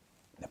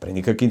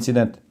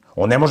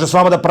 On ne može s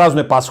vama da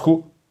praznuje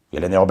Pashu,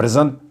 jer je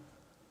neobrezan.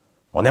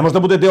 On ne može da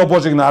bude deo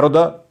Božeg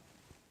naroda.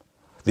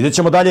 Vidjet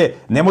ćemo dalje,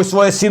 nemoj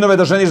svoje sinove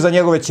da ženiš za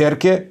njegove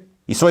ćerke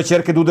i svoje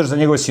ćerke da udeš za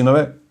njegove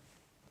sinove.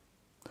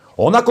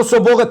 Onako se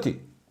obogati,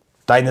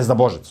 taj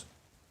neznabožac,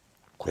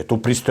 koji je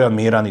tu pristojan,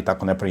 miran i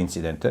tako ne pravi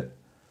incidente.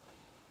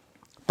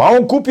 Pa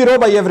on kupi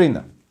roba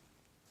Jevrina.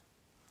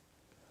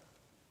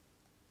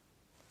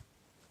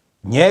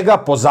 Njega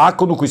po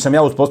zakonu koji sam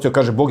ja uspostavio,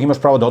 kaže Bog, imaš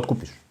pravo da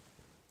otkupiš.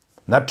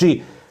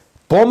 Znači,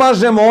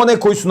 pomažemo one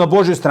koji su na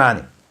Božjoj strani.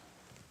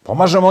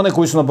 Pomažemo one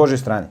koji su na Božjoj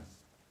strani.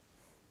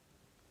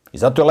 I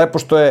zato je lepo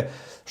što je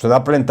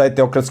napravljen taj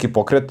teokratski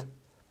pokret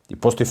i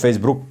postoji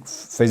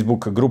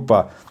Facebook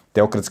grupa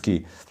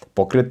teokratski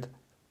pokret,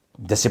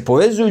 da se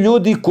povezuju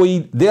ljudi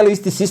koji dele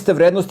isti sistem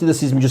vrednosti, da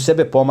se između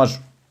sebe pomažu,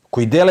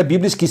 koji dele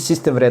biblijski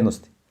sistem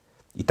vrednosti.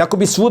 I tako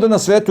bi svuda na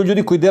svetu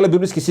ljudi koji dele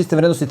biblijski sistem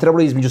vrednosti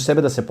trebali između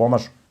sebe da se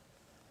pomažu.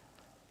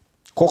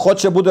 Ko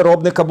hoće da bude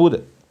rob, neka bude.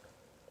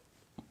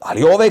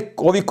 Ali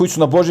ovi koji su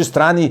na Božjoj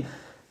strani,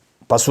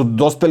 pa su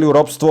dospeli u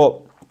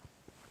robstvo,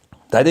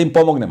 daj da im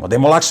pomognemo, da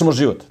im olakšamo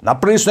život.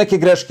 Napravili su neke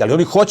greške, ali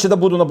oni hoće da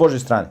budu na Božjoj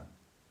strani.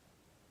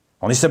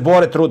 Oni se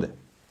bore, trude.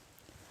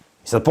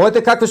 I sad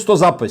pogledajte kakve su to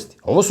zapovesti.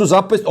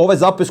 Ovo je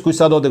zapovest koji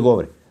sad ovde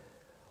govori.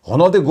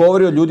 On ovde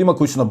govori o ljudima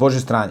koji su na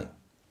Božjoj strani.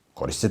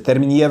 Koristi se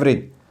termin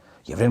Jevrin.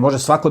 Jevrin može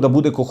svako da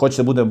bude ko hoće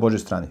da bude na Božjoj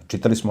strani.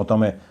 Čitali smo o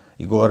tome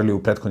i govorili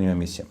u prethodnim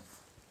emisijama.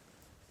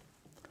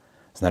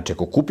 Znači,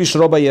 ako kupiš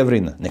roba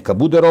Jevrina, neka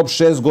bude rob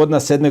 6 godina,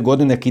 7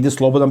 godine, neka ide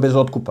slobodan bez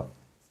otkupa.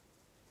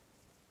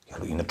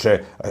 Jer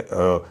inače,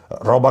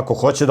 roba ako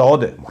hoće da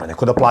ode, mora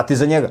neko da plati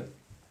za njega.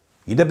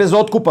 Ide bez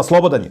otkupa,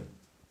 slobodan je.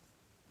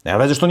 Nema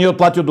veze što nije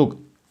otplatio dug.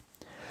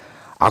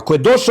 Ako je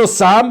došao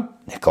sam,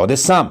 neka ode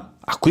sam.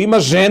 Ako ima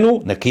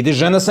ženu, neka ide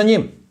žena sa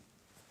njim.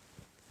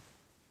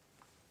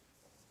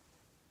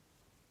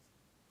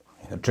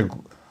 Inače,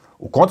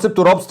 u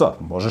konceptu robstva,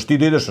 možeš ti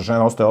da ideš, a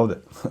žena ostaje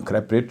ovde.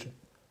 Kraj priče.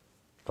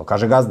 To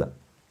kaže gazda.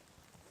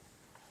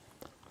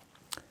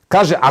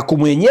 Kaže, ako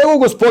mu je njegov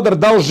gospodar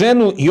dao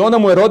ženu i ona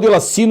mu je rodila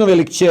sinove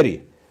ili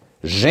kćeri,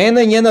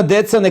 žena i njena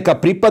deca neka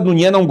pripadnu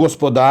njenom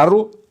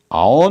gospodaru,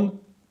 a on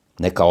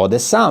neka ode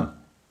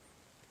sam.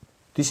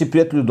 Ti si,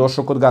 prijatelju,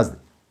 došao kod gazde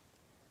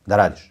da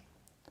radiš.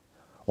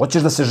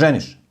 Hoćeš da se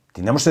ženiš.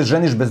 Ti ne možeš se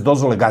ženiš bez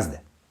dozvole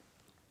gazde.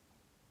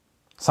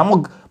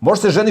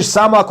 Možeš se ženiš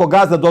samo ako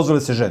gazda dozvole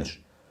da se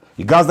ženiš.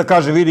 I gazda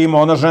kaže, vidi, ima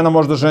ona žena,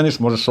 možeš da ženiš,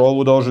 možeš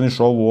ovu da oženiš,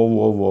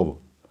 ovu.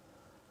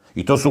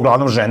 I to su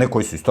uglavnom žene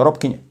koji su isto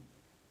robkinje.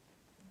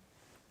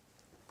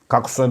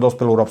 Kako su one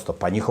dospele u robstvo?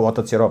 Pa njihov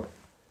otac je rob.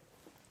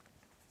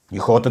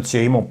 Njihov otac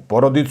je imao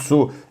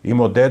porodicu,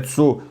 imao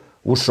decu,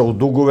 ušao u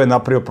dugove,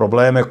 napravio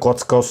probleme,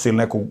 kockao se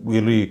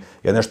ili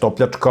je nešto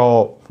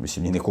opljačkao,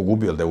 mislim, nije nekog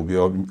ubio, da je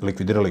ubio,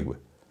 likvidirali ga.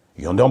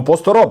 I onda je on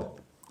postao rob.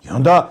 I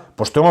onda,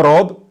 pošto je on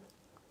rob,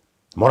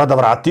 mora da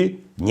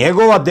vrati,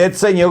 njegova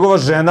deca i njegova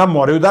žena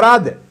moraju da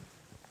rade.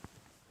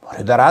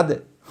 Moraju da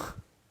rade.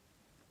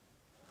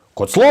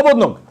 Kod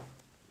slobodnog,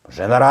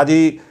 žena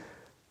radi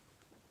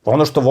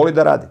ono što voli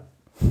da radi.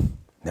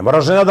 Ne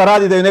mora žena da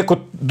radi da ju neko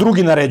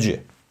drugi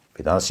naređuje.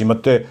 Vi danas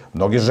imate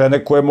mnoge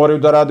žene koje moraju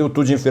da rade u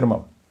tuđim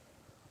firmama.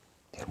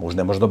 Jer muž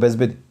ne može da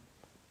obezbedi.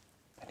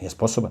 Nije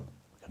sposoban.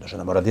 Onda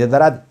žena mora da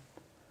radi.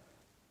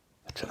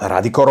 Znači, ona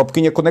radi kao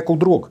robkinja kod nekog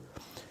drugog.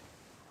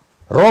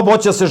 Rob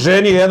hoće da se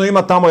ženi, eno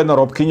ima tamo jedna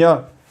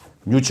robkinja,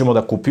 nju ćemo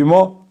da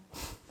kupimo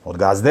od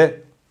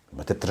gazde.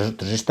 Imate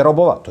tržište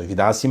robova, to i vi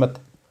danas imate.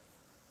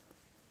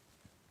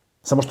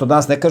 Samo što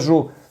danas ne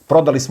kažu,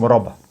 prodali smo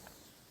roba.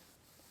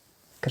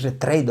 Kaže,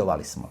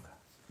 trejdovali smo ga.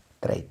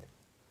 Trade.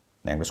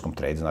 Na engleskom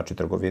trade znači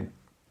trgovina.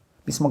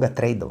 Mi smo ga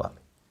trejdovali.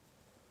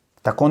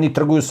 Tako oni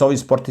trguju sa ovim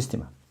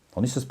sportistima.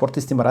 Oni sa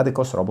sportistima rade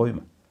kao s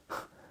robovima.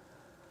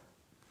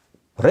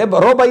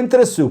 Roba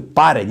interesuju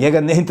pare,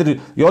 njega ne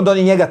interesuju. I onda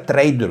oni njega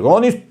trejduju.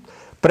 Oni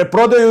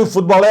preprodaju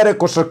fudbalere,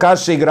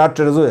 košarkaše,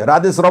 igrače, razumeš?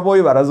 Rade s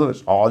robovima,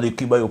 razumeš? A oni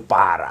imaju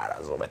para,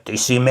 razumeš? Ti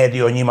si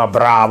medio njima,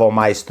 bravo,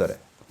 majstore.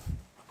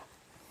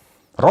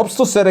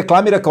 Robstvo se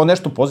reklamira kao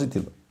nešto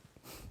pozitivno.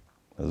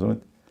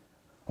 Razumete?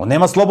 On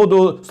nema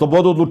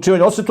slobodu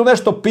odlučivanja. On se tu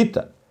nešto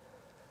pita.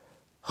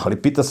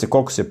 Ali pita se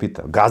koliko se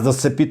pita. Gazda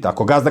se pita.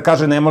 Ako gazda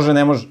kaže ne može,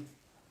 ne može.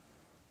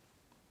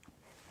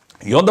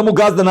 I onda mu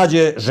gazda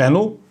nađe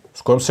ženu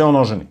s kojom se on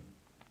oženi.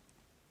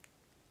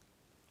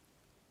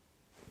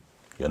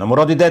 I ona mu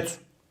rodi decu.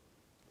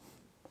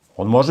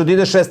 On može da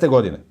ide 6.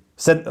 godine.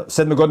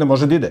 7. godine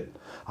može da ide.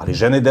 Ali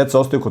žena i deca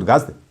ostaju kod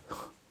gazde.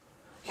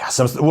 Ja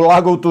sam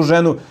ulagao u tu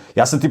ženu.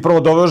 Ja sam ti prvo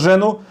doveo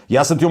ženu.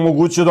 Ja sam ti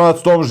omogućio da ona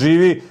s tom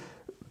živi.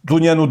 Tu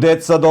njenu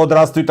deca da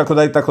odrastaju i tako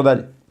dalje i tako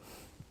dalje.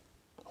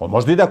 On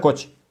može da ide ako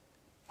hoće.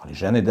 Ali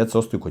žena i deca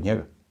ostaju kod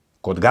njega.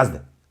 Kod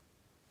gazde.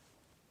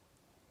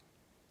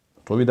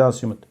 To vi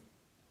danas imate.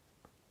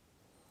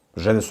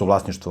 Žene su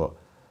vlasništvo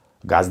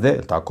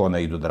gazde, tako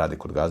one idu da rade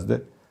kod gazde.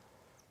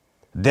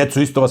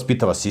 Decu isto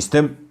vaspitava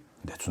sistem,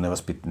 decu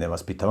ne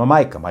vaspitava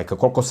majka. Majka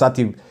koliko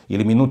sati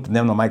ili minut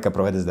dnevno majka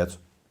provede s decom.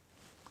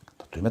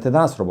 To imate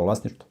danas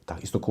robovlasništvo,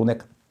 isto kao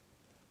nekad.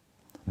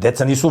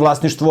 Deca nisu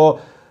vlasništvo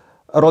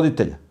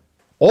roditelja.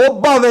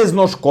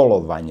 Obavezno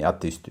školovanje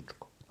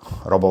ateističko,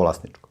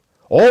 robovlasničko.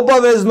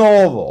 Obavezno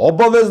ovo,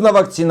 obavezna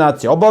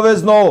vakcinacija,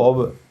 obavezno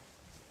ovo.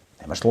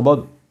 Nemaš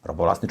slobodu,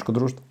 robovlasničko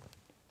društvo.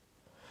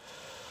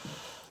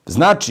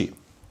 Znači,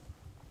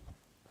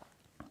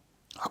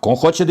 ako on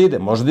hoće da ide,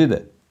 može da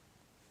ide.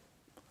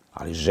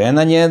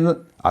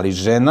 Ali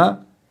žena,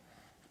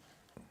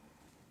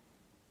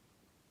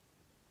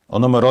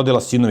 ona mu je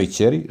rodila sinovi i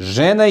ćeri,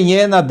 žena i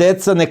njena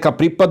deca neka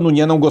pripadnu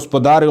njenom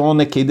gospodaru, on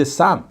neka ide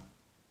sam.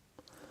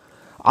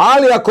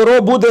 Ali ako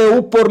rob bude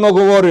uporno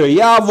govorio,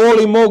 ja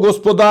volim mog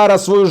gospodara,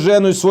 svoju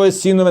ženu i svoje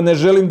sinove, ne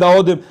želim da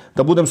odem,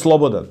 da budem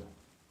slobodan.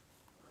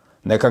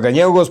 Neka ga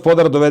njegov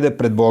gospodar dovede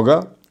pred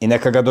Boga i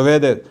neka ga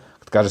dovede,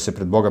 kad kaže se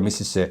pred Boga,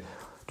 misli se,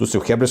 tu se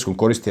u hebrejskom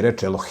koristi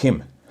reč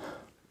Elohim.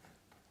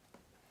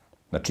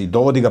 Znači,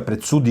 dovodi ga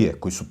pred sudije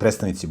koji su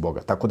predstavnici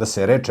Boga. Tako da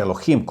se reč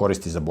Elohim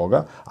koristi za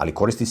Boga, ali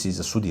koristi se i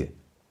za sudije.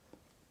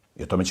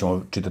 I o tome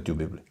ćemo čitati u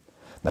Bibliji.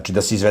 Znači,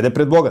 da se izvede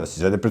pred Boga, da se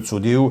izvede pred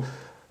sudiju,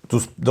 tu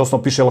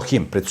doslovno piše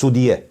Elohim, pred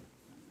sudije.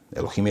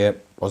 Elohim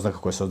je oznaka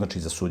koja se označi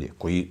za sudije,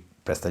 koji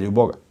predstavljaju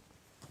Boga.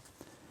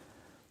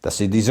 Da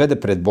se izvede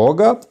pred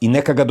Boga i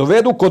neka ga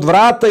dovedu kod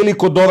vrata ili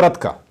kod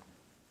dovratka.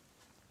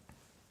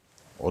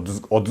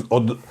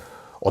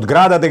 Od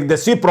grada gde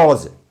svi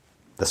prolaze,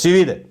 da svi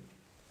vide.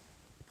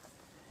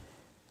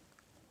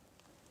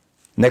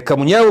 Neka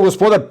mu njegov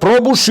gospodar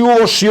probuši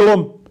uvo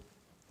šilom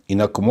i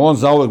neka mu on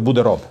zauvek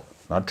bude rob.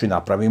 Znači,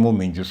 napravi mu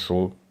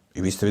minđušu.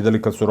 I vi ste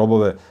videli kad su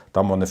robove,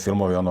 tamo one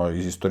filmovi,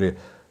 iz istorije,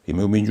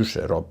 imaju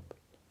minđuše, rob.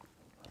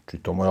 Znači,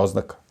 to mu je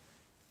oznaka.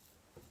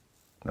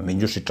 Na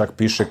minđuši čak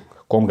piše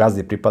kom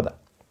gazdi pripada.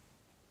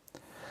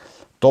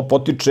 To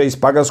potiče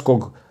iz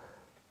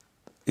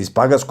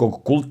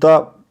paganskog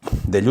kulta,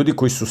 gde ljudi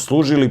koji su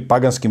služili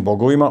paganskim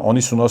bogovima,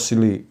 oni su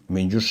nosili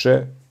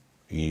minđuše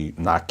i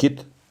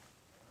nakit,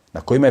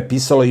 na kojima je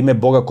pisalo ime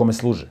Boga kome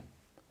služe.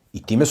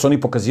 I time su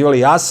oni pokazivali,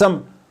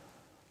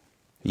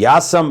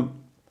 ja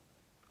sam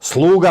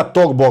sluga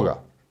tog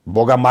Boga,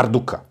 Boga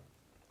Marduka.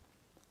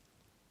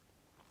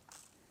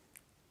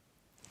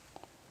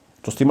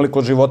 To ste imali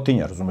kod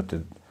životinja,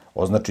 razumete?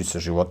 Označi se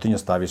životinja,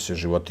 stavi se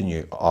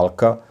životinji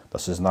alka, da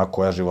se zna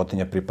koja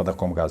životinja pripada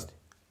kom gazdi.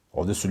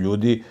 Ovde su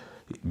ljudi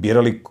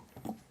birali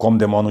kom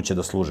demonu će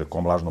da služe,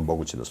 kom lažnom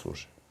Bogu će da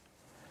služe.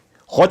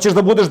 Hoćeš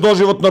da budeš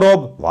doživotno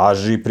rob?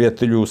 Važi,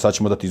 prijatelju, sad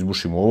ćemo da ti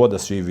izbušimo uvo, da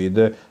svi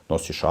vide,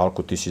 nosiš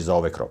alku, ti si za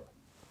ove rob.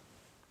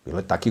 Bilo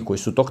je takvi koji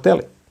su to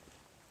hteli.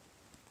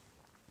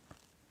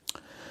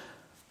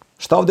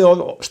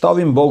 Šta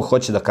ovim Bog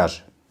hoće da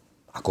kaže?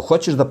 Ako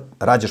hoćeš da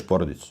rađaš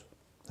porodicu,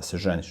 da se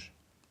ženiš,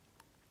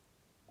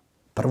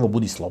 prvo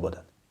budi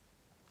slobodan.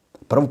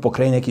 Prvo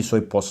pokreni neki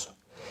svoj posao.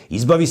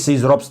 Izbavi se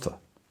iz ropstva.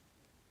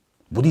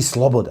 Budi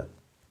slobodan.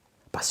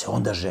 Pa se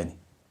onda ženi.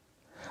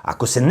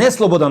 Ako se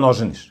neslobodan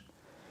oženiš,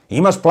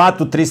 imaš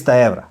platu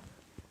 300 evra.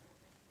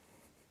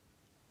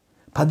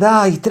 Pa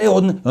da, i treba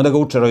onda ga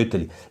uče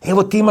roditelji.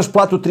 Evo ti imaš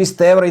platu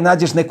 300 evra i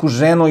nađeš neku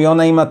ženu i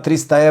ona ima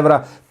 300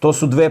 evra, to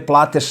su dve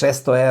plate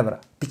 600 evra.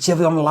 Biće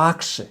vam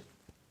lakše.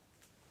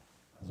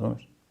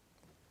 Razumeš?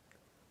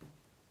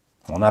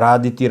 Ona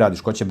radi, ti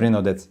radiš. Ko će brine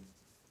o deci?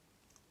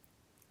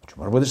 Znači,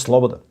 mora budeš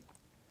slobodan.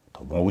 Da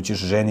omogućiš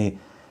ženi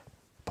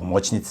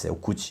pomoćnice u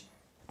kući.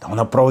 Da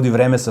ona provodi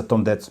vreme sa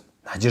tom decom.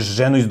 Nađeš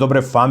ženu iz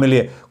dobre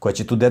familije koja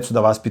će tu decu da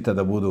vaspita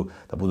da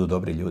budu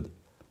dobri ljudi.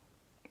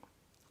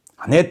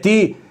 A ne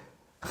ti,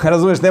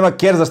 razumeš, nema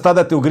ker za šta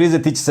da te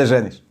ugrize, ti će se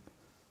ženiš.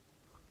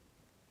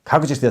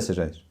 Kako ćeš ti da se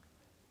ženiš?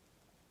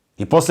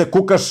 I posle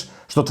kukaš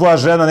što tvoja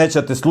žena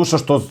neće da te sluša,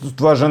 što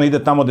tvoja žena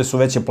ide tamo gde su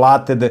veće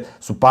plate, gde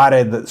su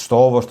pare, što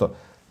ovo, što...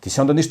 Ti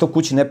se onda ništa u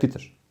kući ne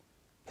pitaš.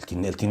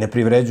 Jer ti ne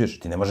privređuješ,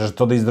 ti ne možeš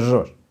to da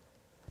izdržavaš.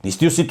 Nisi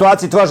ti u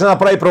situaciji, tvoja žena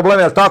pravi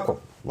probleme, jel tako?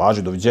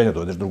 Važi, doviđenja,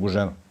 dovedeš drugu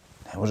ženu.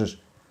 Ne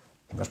možeš.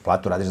 Imaš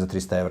platu, radiš za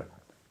 300 evra.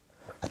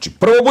 Znači,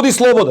 prvo budi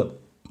slobodan,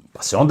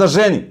 pa se onda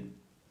ženi.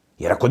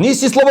 Jer ako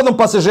nisi slobodan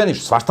pa se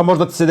ženiš, svašta može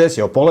da ti se desi,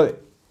 evo pogledaj.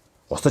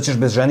 Ostaćeš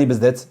bez žene i bez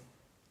dece.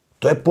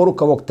 To je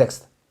poruka ovog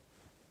teksta.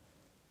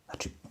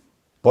 Znači,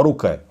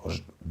 poruka je,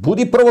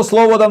 budi prvo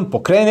slobodan,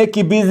 pokreni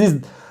neki biznis,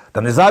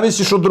 da ne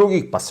zavisiš od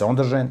drugih, pa se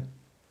onda ženi.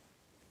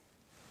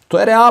 To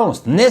je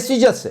realnost. Ne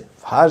sviđa se.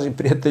 Važi,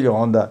 prijatelju,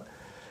 onda,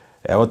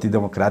 evo ti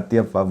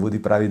demokratija, pa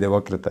budi pravi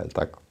demokrata, je li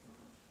tako?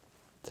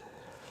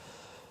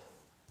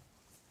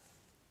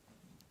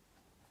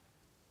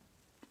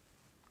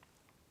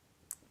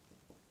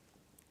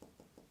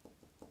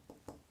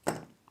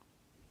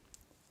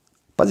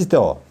 Pazite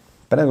ovo,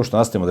 pre nego što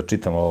nastavimo da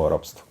čitamo ovo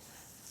ropstvo.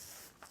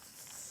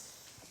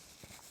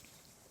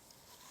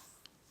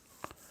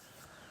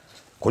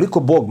 Koliko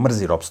Bog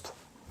mrzi ropstvo?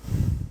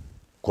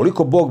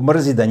 Koliko Bog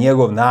mrzi da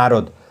njegov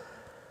narod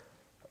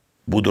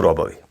budu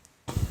robovi?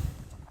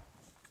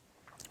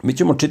 Mi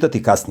ćemo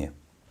čitati kasnije.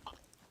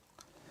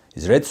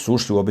 Izraelci su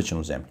ušli u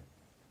obećanu zemlju.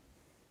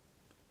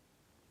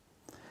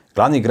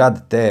 Glavni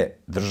grad te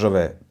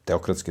države,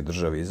 teokratske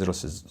države Izrael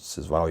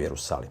se zvao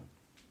Jerusalim.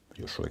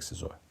 Još uvek se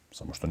zove.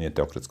 Samo što nije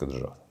teokratska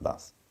država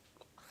danas.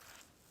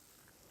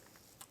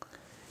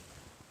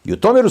 I u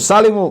tom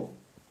Jerusalimu,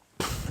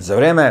 za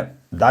vreme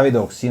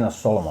Davidovog sina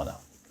Solomona,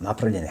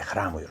 napravljen je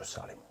hram u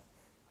Jerusalimu.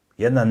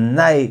 Jedna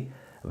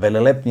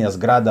najvelelepnija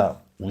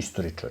zgrada u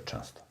istoriji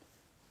čovečanstva.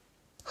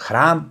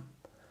 Hram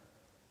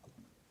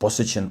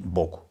posvećen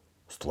Bogu,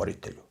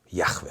 stvoritelju,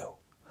 Jahveu,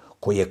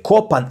 koji je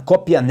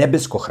kopija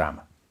nebeskog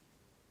hrama.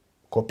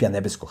 Kopija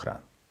nebeskog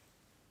hrama.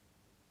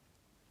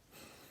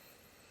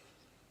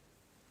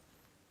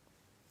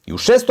 I u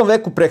 6.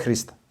 veku pre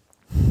Hrista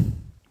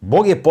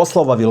Bog je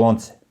poslao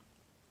Vavilonce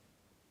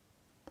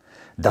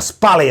da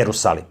spale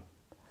Jerusalim,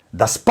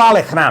 da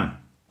spale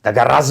hram, da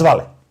ga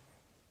razvale.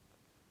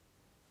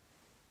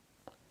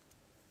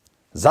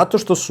 Zato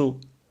što su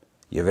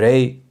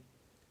Jevreji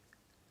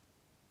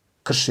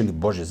kršili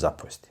Božje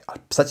zapovesti. Ali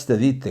sad ćete da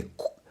vidite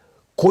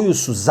koju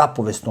su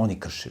zapovest oni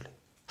kršili.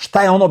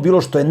 Šta je ono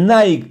bilo što je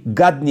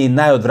najgadnije i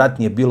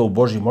najodvratnije bilo u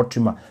Božjim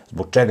očima,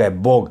 zbog čega je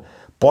Bog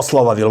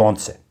poslao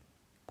Vavilonce.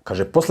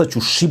 Kaže,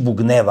 poslaću šibu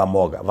gneva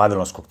moga,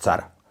 Vavilonskog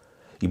cara.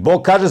 I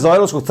Bog kaže za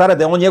Vavilonskog cara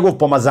da je on njegov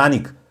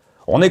pomazanik,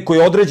 onaj koji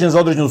je određen za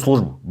određenu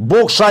službu.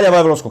 Bog šalja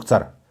Vavilonskog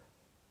cara.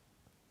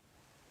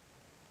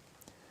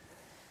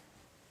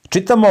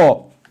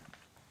 Čitamo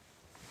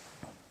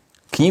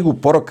knjigu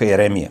proroka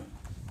Jeremije,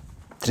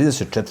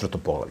 34.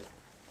 poglavlje.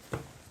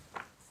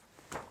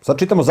 Sad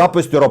čitamo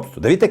zapovesti o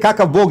ropstvu. Da vidite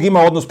kakav Bog ima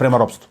odnos prema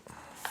ropstvu.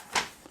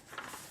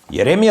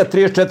 Jeremija,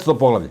 34.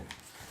 poglavlje.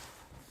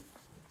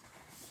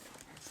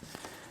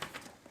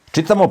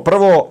 Čitamo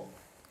prvo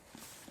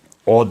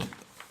od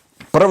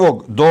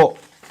 1. do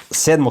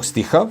 7.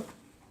 stiha,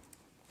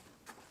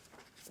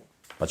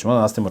 pa ćemo da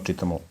nastavimo,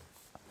 čitamo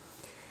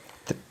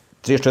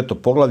 34.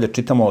 poglavlje,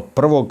 čitamo od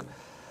 1.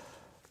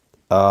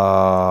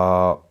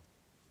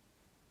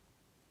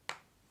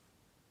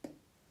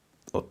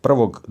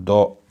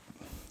 do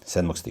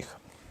 7. stiha.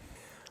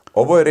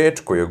 Ovo je reč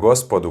koju je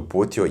Gospod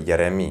uputio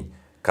Jeremiji,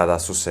 kada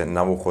su se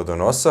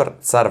Navuhodonosor,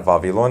 car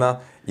Vavilona,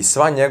 i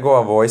sva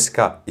njegova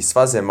vojska i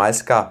sva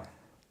zemaljska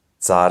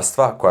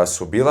carstva koja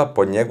su bila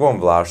pod njegovom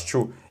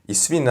vlašću i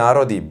svi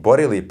narodi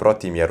borili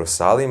protiv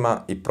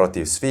Jerusalima i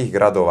protiv svih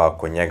gradova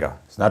oko njega.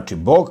 Znači,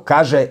 Bog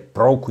kaže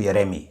proroku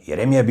Jeremiji.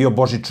 Jeremija je bio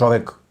Božji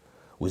čovek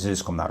u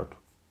izraelskom narodu.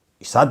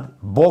 I sad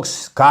Bog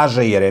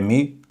kaže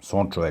Jeremiji,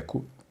 svom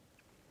čoveku,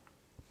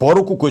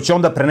 poruku koju će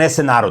on da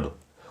prenese narodu.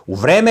 U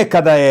vreme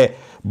kada je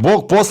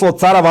Bog poslao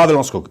cara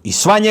Vavilonskog i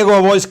sva njegova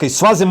vojska i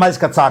sva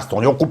zemaljska carstva,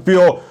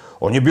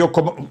 on je bio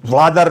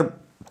vladar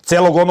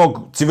celog onog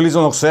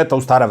civilizovanog sveta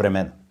u stara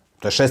vremena.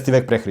 To je 6.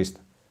 vek pre Hrista.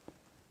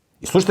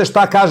 I slušajte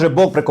šta kaže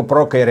Bog preko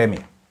proroka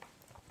Jeremije.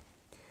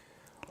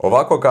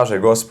 Ovako kaže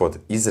Gospod,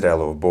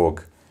 Izraelov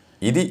Bog,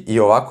 idi i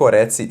ovako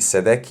reci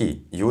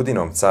Sedekiji,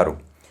 Judinom caru.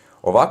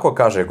 Ovako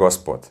kaže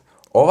Gospod,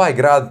 ovaj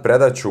grad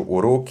predaću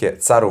u ruke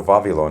caru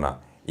Vavilona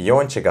i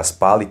on će ga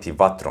spaliti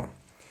vatrom.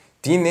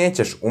 Ti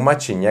nećeš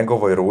umaći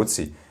njegovoj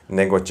ruci,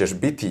 nego ćeš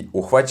biti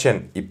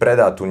uhvaćen i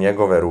predat u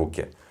njegove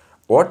ruke.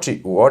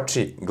 Oči u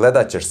oči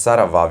gledat ćeš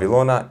cara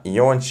Vavilona i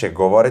on će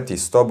govoriti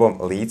s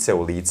tobom lice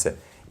u lice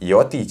i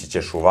otići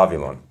ćeš u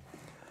Vavilon.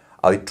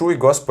 Ali čuj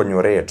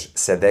Gospodnju reč,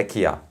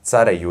 Sedekija,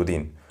 care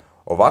Judin.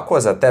 Ovako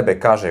za tebe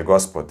kaže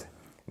Gospod,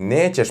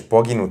 nećeš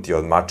poginuti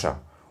od mača,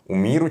 u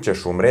miru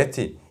ćeš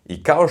umreti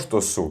i kao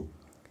što su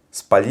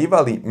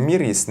spaljivali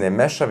mirisne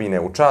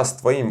mešavine u čast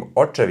tvojim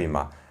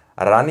očevima,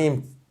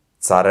 ranijim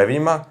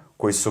carevima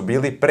koji su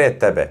bili pre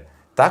tebe,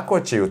 tako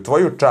će i u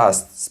tvoju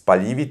čast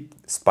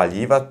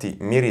spaljivati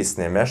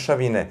mirisne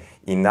mešavine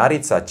i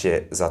naricat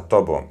će za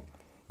tobom.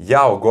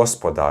 Jao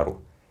Gospodaru,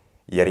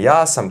 jer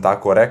ja sam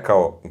tako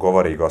rekao,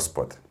 govori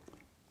Gospod.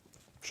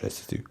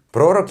 6.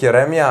 Prorok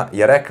Jeremija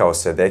je rekao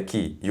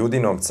Sedekiji,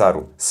 Judinom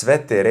caru,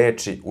 sve te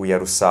reči u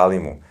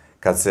Jerusalimu,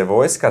 kad se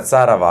vojska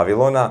cara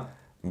Vavilona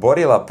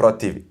borila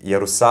protiv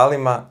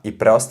Jerusalima i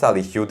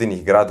preostalih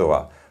judinih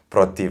gradova,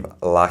 protiv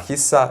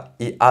Lahisa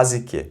i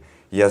Azike,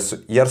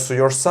 jer su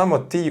još samo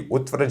ti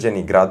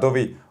utvrđeni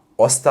gradovi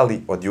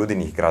ostali od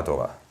judinih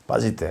gradova.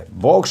 Pazite,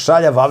 Bog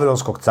šalja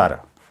Vavilonskog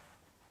cara.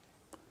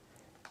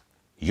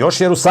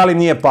 Još Jerusalim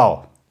nije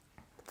pao.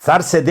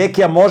 Car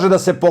Sedekija može da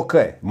se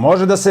pokaje,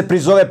 može da se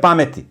prizove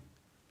pameti,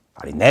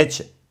 ali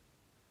neće.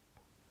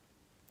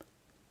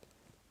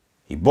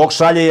 I Bog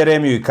šalje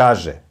Jeremiju i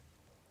kaže,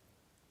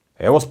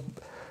 evo,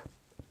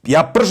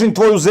 ja pržim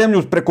tvoju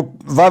zemlju preko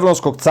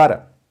Vavilonskog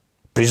cara.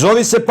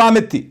 Prizovi se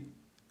pameti.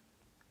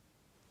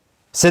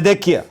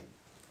 Sedekija.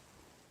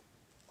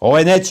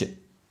 Ovaj neće.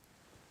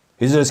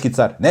 Izraelski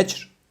car.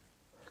 Nećeš.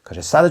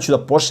 Kaže, sada ću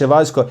da pošle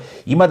vojsko,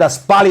 ima da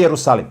spali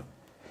Jerusalim.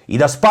 I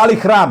da spali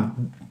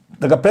hram,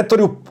 da ga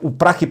pretvori u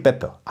prah i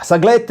pepeo. A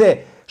sad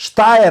gledajte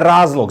šta je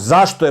razlog,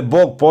 zašto je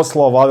Bog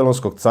poslao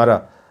Vavilonskog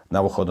cara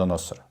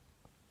Navuhodonosora.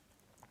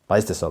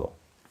 Pazite sad ovo.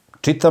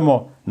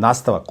 Čitamo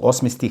nastavak,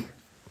 8. stih.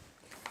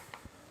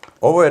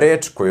 Ovo je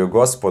reč koju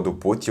Gospod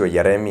uputio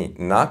Jeremiji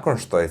nakon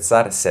što je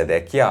car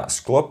Sedekija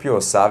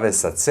sklopio savez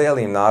sa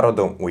celim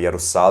narodom u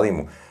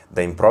Jerusalimu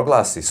da im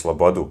proglasi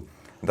slobodu,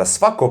 da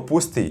svako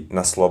pusti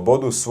na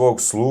slobodu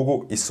svog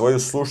slugu i svoju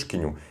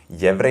sluškinju,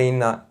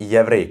 Jevrejina i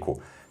Jevrejku,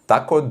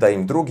 tako da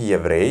im drugi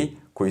Jevreji,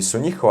 koji su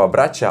njihova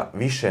braća,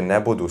 više ne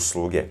budu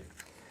sluge.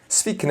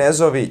 Svi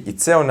knezovi i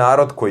ceo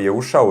narod koji je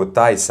ušao u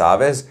taj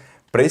savez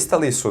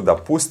Pristali su da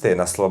puste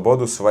na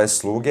slobodu svoje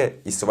sluge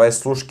i svoje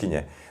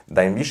sluškinje,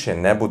 da im više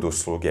ne budu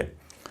sluge.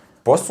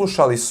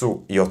 Poslušali su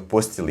i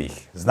otpustili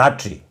ih.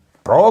 Znači,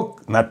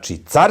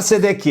 car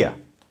Sedekija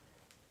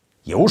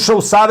je ušao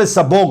u savez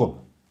sa Bogom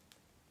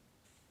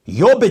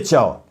i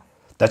obećao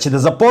da će da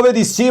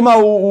zapovedi svima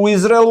u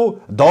Izraelu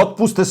da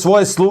otpuste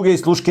svoje sluge i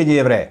sluškinje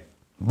Jevreje.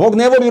 Bog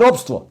ne voli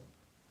ropstvo.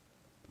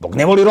 Bog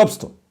ne voli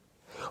ropstvo.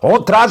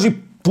 On traži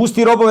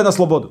pusti robove na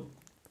slobodu.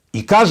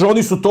 I kaže,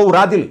 oni su to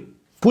uradili.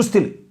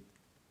 Pustili.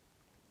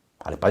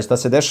 Ali pa šta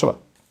se dešava?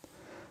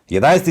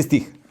 11.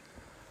 stih.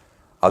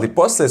 Ali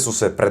posle su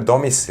se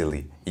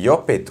predomislili i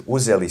opet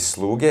uzeli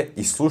sluge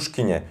i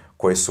sluškinje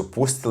koje su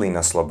pustili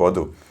na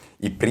slobodu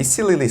i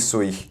prisilili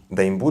su ih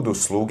da im budu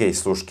sluge i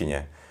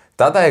sluškinje.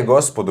 Tada je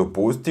Gospod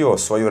uputio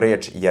svoju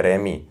reč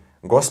Jeremiji.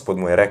 Gospod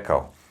mu je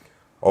rekao,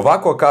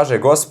 ovako kaže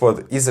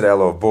Gospod,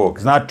 Izraelov Bog.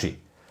 Znači,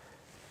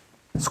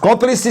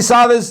 sklopili si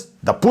savez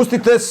da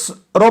pustite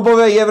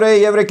robove, Jevreje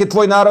i Jevrejke,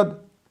 tvoj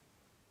narod,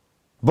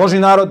 Božji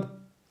narod,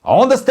 a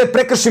onda ste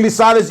prekršili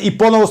savez i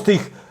ponovo ste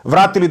ih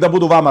vratili da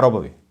budu vama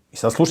robovi. I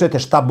sad slušajte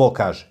šta Bog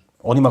kaže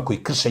onima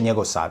koji krše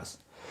njegov savez,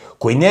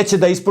 koji neće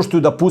da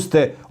ispoštuju da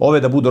puste ove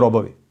da budu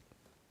robovi.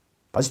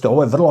 Pazite,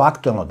 ovo je vrlo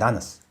aktuelno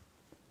danas.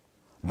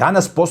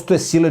 Danas postoje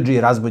siledži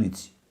i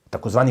razbojnici,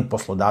 takozvani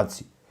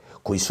poslodavci,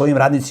 koji svojim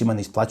radnicima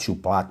ne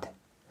isplaćuju plate,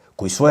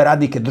 koji svoje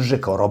radnike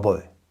drže kao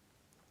robove.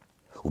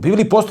 U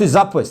Bibliji postoji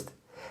zapovest.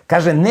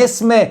 Kaže, ne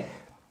sme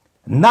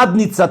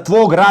nadnica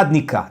tvog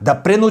radnika da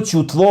prenoći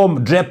u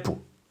tvom džepu.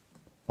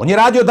 On je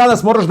radio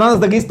danas, moraš danas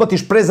da ga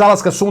isplatiš pre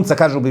zalaska sunca,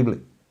 kaže u Bibliji.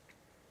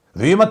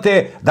 Vi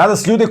imate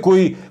danas ljude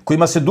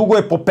kojima se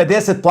duguje po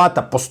 50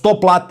 plata, po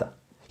 100 plata.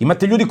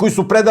 Imate ljudi koji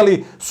su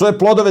predali svoje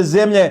plodove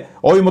zemlje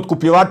ovim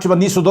otkupljivačima,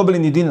 nisu dobili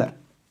ni dinar.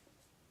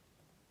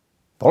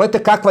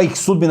 Pogledajte kakva ih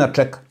sudbina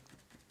čeka.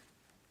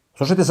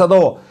 Slušajte sad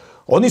ovo.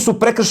 Oni su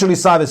prekršili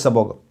savez sa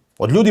Bogom.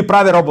 Od ljudi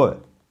prave robove.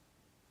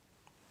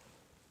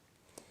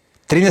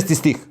 13.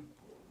 stih.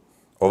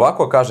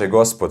 Ovako kaže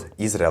Gospod,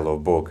 Izraelov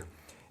Bog.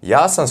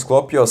 Ja sam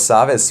sklopio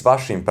savez s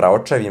vašim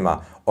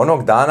praočevima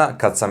onog dana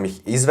kad sam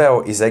ih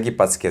izveo iz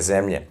egipatske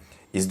zemlje,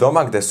 iz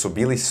doma gde su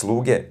bili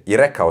sluge i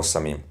rekao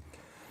sam im,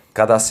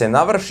 kada se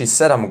navrši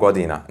 7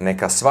 godina,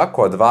 neka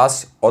svako od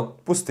vas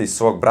otpusti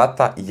svog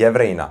brata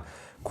Jevrejina,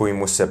 koji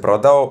mu se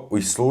prodao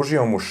i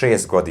služio mu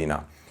 6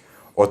 godina.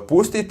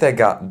 Otpustite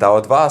ga da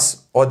od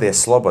vas ode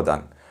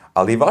slobodan,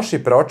 ali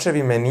vaši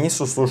praočevi me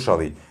nisu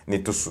slušali,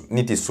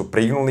 niti su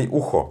prignuli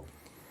uho.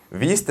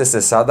 Vi ste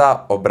se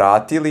sada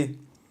obratili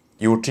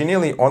i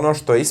učinili ono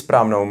što je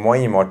ispravno u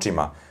mojim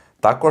očima,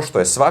 tako što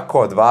je svako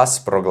od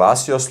vas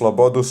proglasio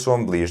slobodu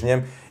svom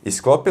bližnjem i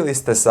sklopili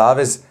ste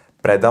savez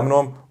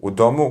predamnom u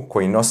domu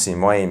koji nosi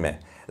moje ime.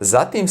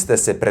 Zatim ste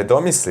se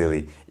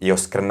predomislili i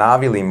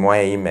oskrnavili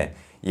moje ime,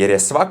 jer je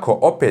svako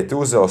opet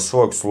uzeo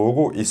svog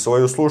slugu i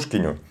svoju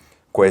sluškinju,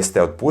 koje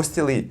ste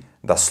otpustili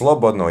da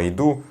slobodno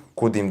idu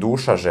kud im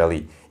duša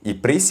želi,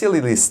 i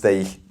prisilili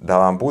ste ih da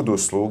vam budu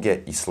sluge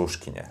i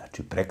sluškinje.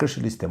 Znači,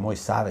 prekršili ste moj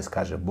savez,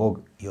 kaže Bog,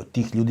 i od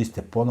tih ljudi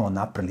ste ponovo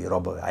napravili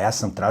robove, a ja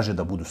sam tražio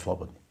da budu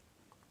slobodni.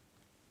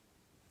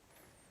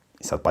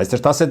 I sad pazite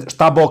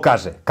šta Bog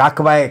kaže,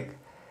 kakva je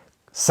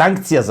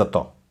sankcija za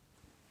to.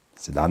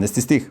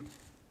 17. stih.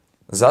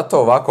 Zato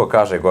ovako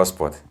kaže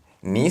Gospod,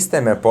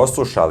 niste me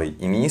poslušali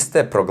i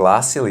niste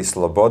proglasili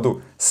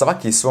slobodu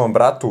svaki svom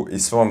bratu i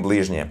svom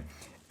bližnjem.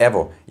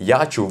 Evo,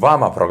 ja ću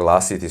vama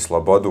proglasiti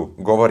slobodu,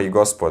 govori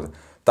Gospod,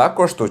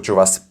 tako što ću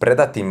vas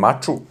predati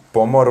maču,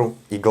 pomoru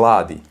i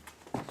gladi.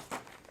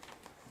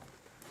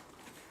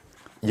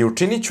 I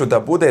učinit ću da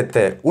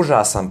budete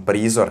užasan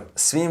prizor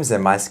svim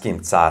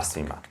zemaljskim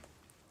carstvima.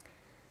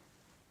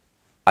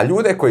 A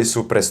ljude koji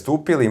su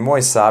prestupili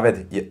moj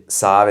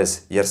savez,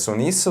 jer su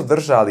nisu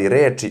držali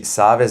reči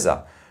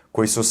saveza,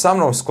 koji su sa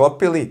mnom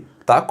sklopili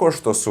tako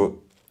što su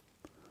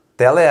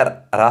teler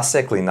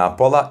rasekli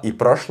napola i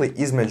prošli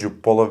između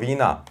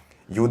polovina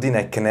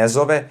Judine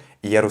knezove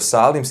i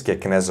Jerusalimske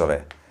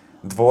knezove,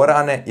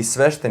 dvorane i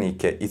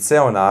sveštenike i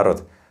ceo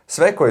narod,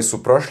 sve koji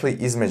su prošli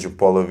između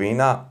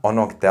polovina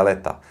onog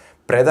teleta,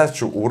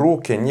 predaću u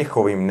ruke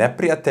njihovim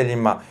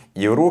neprijateljima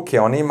i u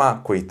ruke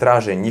onima koji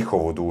traže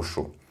njihovu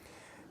dušu.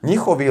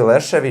 Njihovi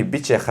leševi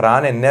bit će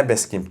hrane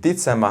nebeskim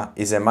pticama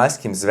i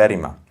zemaljskim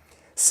zverima.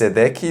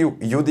 Sedekiju,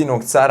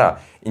 Judinog cara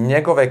i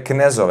njegove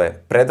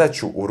knezove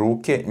predaću u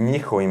ruke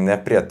njihovim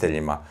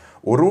neprijateljima,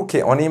 u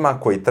ruke onima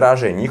koji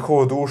traže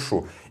njihovu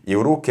dušu i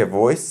u ruke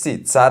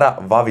vojsci cara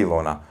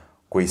Vavilona,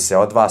 koji se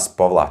od vas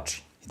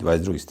povlači.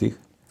 22. stih.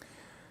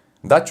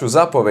 Daću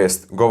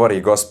zapovest,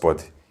 govori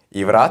Gospod,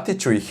 i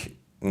vratit ću ih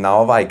na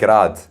ovaj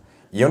grad,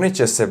 i oni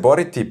će se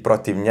boriti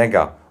protiv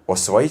njega,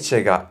 osvojit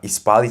će ga i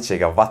spalit će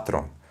ga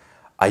vatrom,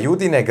 a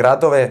Judine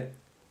gradove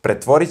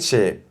pretvorit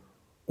će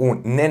u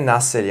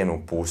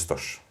nenaseljenu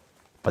pustoš.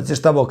 Pazite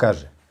šta Bog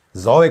kaže.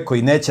 Za ove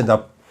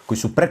koji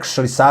su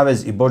prekršali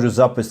savez i Božju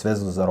zapovest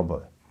vezano za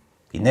robove.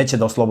 I neće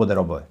da oslobode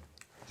robove.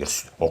 Jer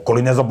su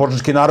okoline za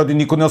božanski narod i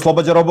niko ne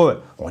oslobađa robove.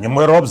 On je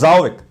moj rob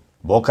zaovek.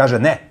 Bog kaže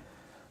ne.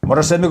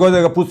 Moraš 7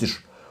 godine da ga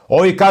pustiš.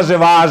 Ovi kaže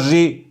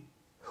važi.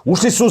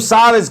 Ušli su u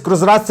savez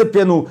kroz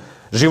rascepljenu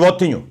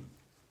životinju.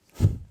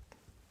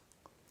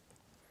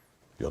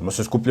 I odmah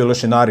se skupljaju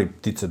lešinari,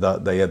 ptice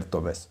da jede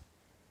to meso.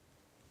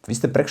 Vi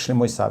ste prekršili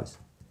moj savez.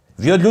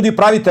 Vi od ljudi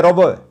pravite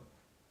robove.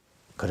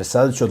 Kaže,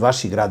 sada ću od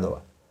vaših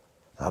gradova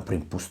da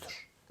napravim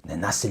pustoš.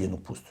 Nenaseljenu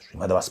pustoš.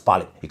 Ima da vas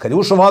palim. I kad je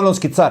ušao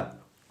Vavilonski car,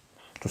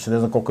 tu se ne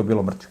zna koliko je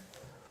bilo mrtvi.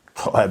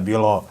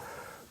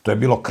 To je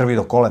bilo krvi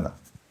do kolena.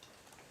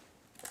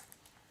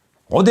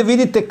 Ovde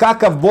vidite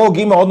kakav Bog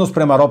ima odnos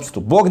prema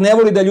robstvu. Bog ne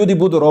voli da ljudi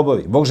budu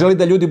robovi. Bog želi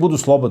da ljudi budu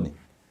slobodni.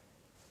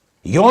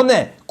 I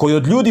one koji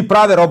od ljudi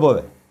prave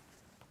robove.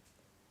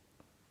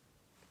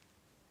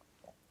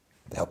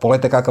 Evo,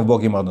 pogledajte kakav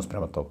Bog ima odnos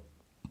prema toga.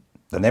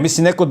 Da ne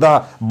misli neko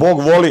da Bog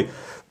voli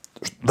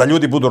da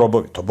ljudi budu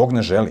robovi. To Bog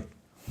ne želi.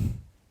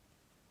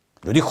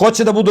 Ljudi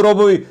hoće da budu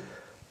robovi,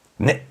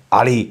 ne,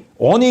 ali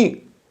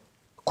oni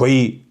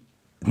koji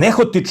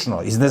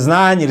nehotično, iz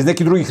neznanja ili iz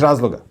nekih drugih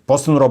razloga,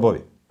 postanu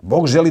robovi,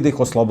 Bog želi da ih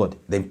oslobodi,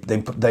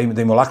 da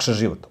im olakša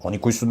život. Oni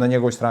koji su na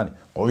njegovoj strani.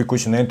 Ovi koji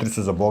se ne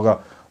interesuju za Boga,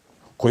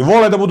 koji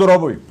vole da budu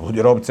robovi,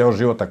 budi rob ceo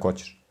život ako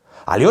hoćeš.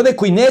 Ali onaj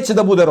koji neće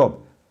da bude rob,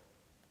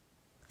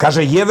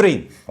 kaže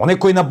Jevrej, onaj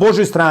koji je na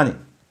Božoj strani,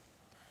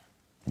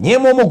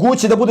 njemu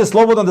omogući da bude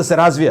slobodan, da se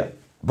razvija.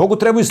 Bogu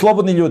trebaju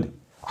slobodni ljudi.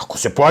 Ako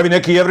se pojavi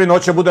neki Jevrej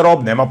noće bude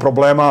rob, nema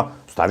problema,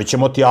 stavit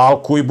ćemo ti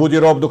alku i budi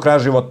rob do kraja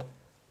života.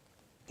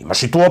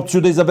 Imaš i tu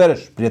opciju da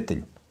izabereš,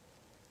 prijatelju.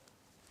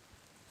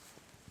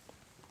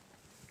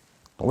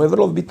 Ovo je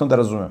vrlo bitno da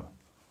razumemo.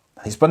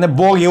 Ispadne,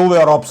 Bog je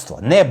uveo robstvo.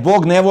 Ne,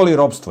 Bog ne voli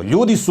robstvo.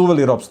 Ljudi su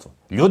uveli robstvo.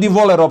 Ljudi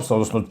vole robstvo,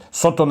 odnosno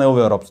Soton je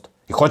uveo robstvo.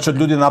 I hoće od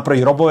ljudi da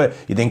napravi robove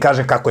i da im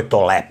kaže kako je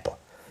to lepo.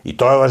 I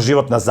to je vaš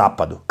život na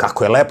zapadu.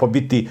 Kako je lepo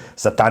biti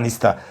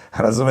satanista,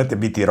 razumete,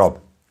 biti rob.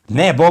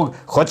 Ne, Bog,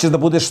 hoćeš da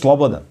budeš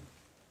slobodan.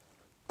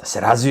 Da se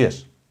razviješ.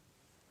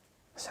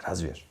 Da se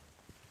razviješ.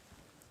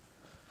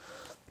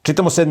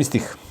 Čitamo 7.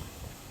 stih.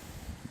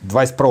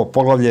 21.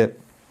 poglavlje,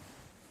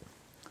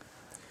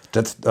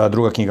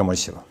 2. knjiga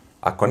Mojsijeva.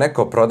 Ako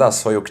neko proda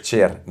svoju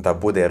kćer da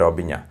bude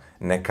robinja,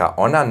 neka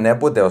ona ne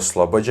bude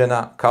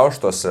oslobođena kao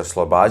što se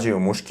oslobađaju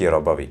muški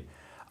robovi.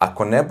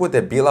 Ako ne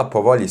bude bila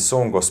po volji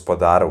svom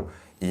gospodaru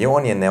i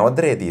on je ne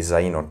odredi za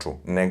inoču,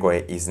 nego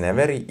je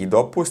izneveri i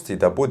dopusti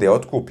da bude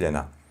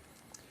otkupljena,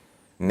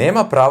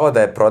 nema pravo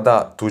da je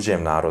proda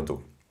tuđem narodu.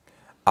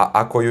 A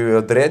ako ju je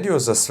odredio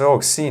za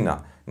svog sina,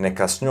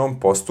 neka s njom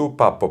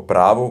postupa po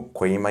pravu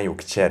koji imaju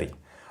kćeri.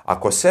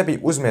 Ako sebi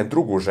uzme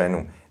drugu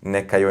ženu,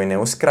 neka joj ne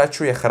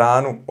uskraćuje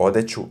hranu,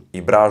 odeću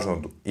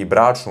i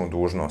bračnu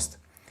dužnost.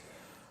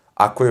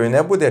 Ako joj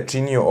ne bude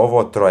činio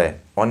ovo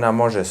troje, ona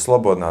može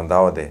slobodno da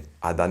ode,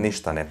 a da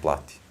ništa ne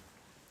plati.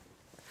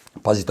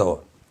 Pazite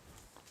ovo.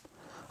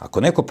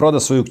 Ako neko proda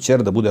svoju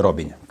kćer da bude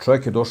robinja,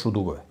 čovjek je došao u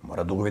dugove,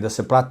 mora dugovi da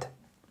se plate.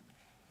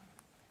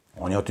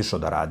 On je otišao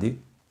da radi.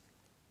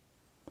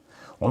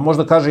 On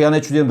možda kaže, ja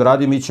neću da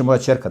radim, iće moja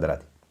ćerka da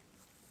radi.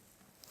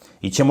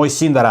 Iće moj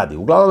sin da radi.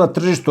 Uglavnom na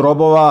tržištu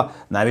robova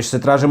najviše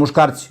se traže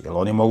muškarci, jer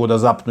oni mogu da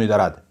zapnu i da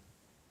rade.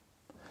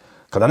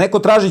 Kada neko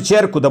traži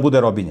ćerku da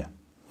bude robinja,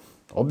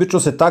 obično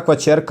se takva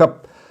ćerka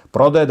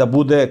prodaje da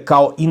bude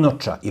kao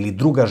inoča ili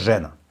druga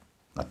žena.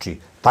 Znači,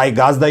 taj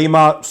gazda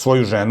ima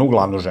svoju ženu,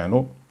 glavnu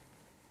ženu,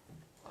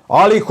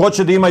 ali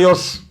hoće da ima još,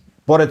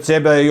 pored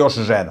sebe, još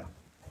žena.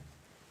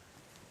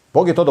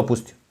 Bog je to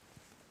dopustio.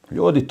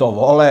 Ljudi to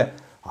vole,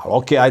 ali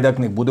okej, ajde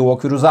nek bude u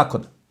okviru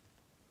zakona.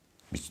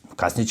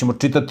 Kasnije ćemo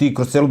čitati i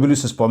kroz celu Bibliju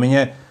se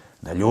spominje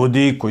da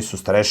ljudi koji su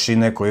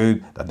starešine,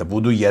 da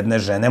budu jedne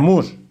žene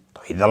muž.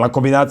 To je idealna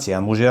kombinacija,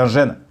 jedan muž i jedan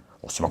žena.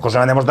 Osim ako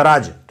žena ne može da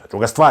rađe, to je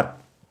druga stvar.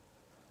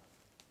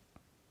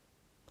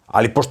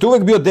 Ali pošto je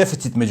uvek bio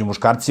deficit među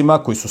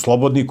muškarcima, koji su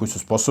slobodni, koji su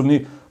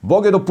sposobni,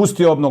 Bog je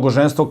dopustio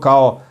mnogoženstvo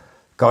kao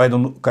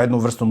jednu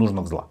vrstu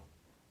nužnog zla.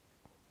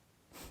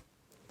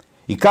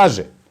 I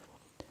kaže,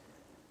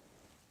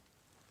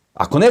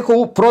 ako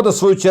neko proda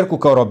svoju ćerku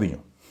kao robinju,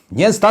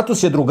 njen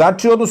status je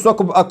drugačiji, odnosno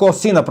ako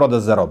sina proda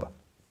za roba.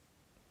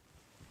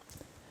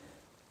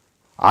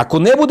 Ako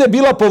ne bude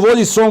bila po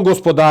volji svom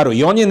gospodaru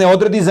i on je ne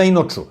odredi za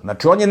inoču,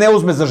 znači on je ne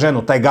uzme za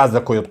ženu, taj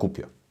gazda koji je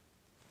otkupio,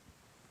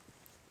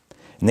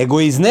 nego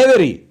je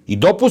izneveri i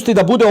dopusti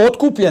da bude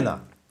otkupljena,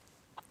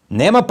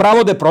 nema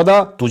pravo da je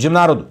proda tuđem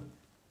narodu.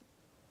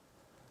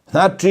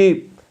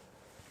 Znači,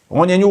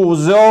 on je nju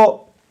uzeo,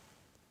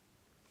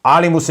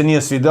 ali mu se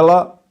nije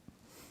svidela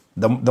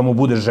da mu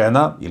bude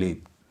žena,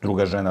 ili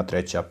druga žena,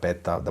 treća,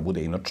 peta, da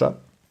bude inoča.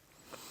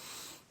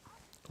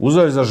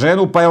 Uzeo je za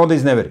ženu, pa je onda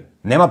izneveri.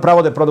 Nema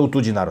pravo da je proda u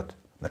tuđi narod.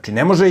 Znači,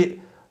 ne može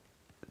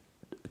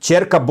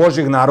ćerka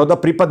Božjeg naroda,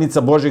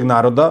 pripadnica Božjeg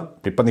naroda,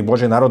 pripadnik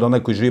Božjeg naroda,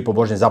 onaj koji živi po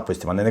Božjim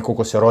zapovestima, ne neko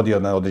ko se rodio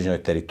na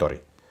određenoj teritoriji.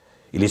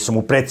 Ili su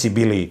mu preci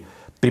bili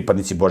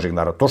pripadnici Božjeg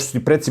naroda. To što su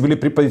ti preci bili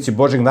pripadnici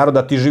Božjeg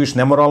naroda, ti živiš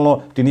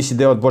nemoralno, ti nisi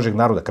deo od Božjeg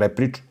naroda, kraj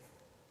priče.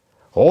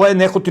 Ovo je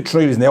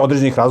nehotično ili iz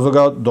neodređenih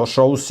razloga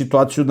došao u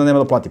situaciju da nema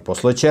da plati.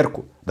 Poslao je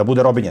ćerku, da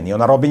bude robinja. Nije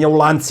ona robinja u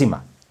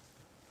lancima,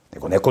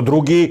 nego neko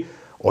drugi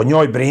o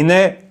njoj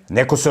brine,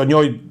 neko se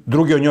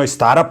drugi o njoj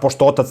stara,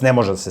 pošto otac ne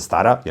može da se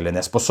stara, jer je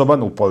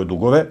nesposoban, upao u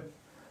dugove.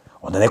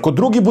 Onda neko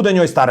drugi bude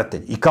njoj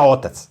staratelj i kao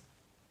otac.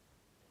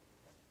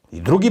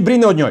 I drugi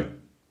brine od njoj.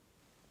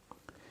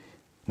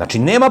 Znači,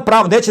 nema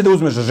pravo, neće da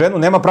uzme za ženu,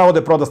 nema pravo da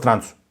je proda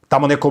strancu.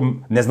 Tamo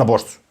nekom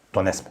neznabošcu.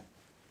 To ne sme.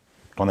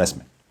 To ne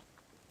sme.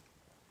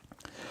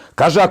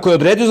 Kaže, ako je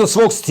odredio za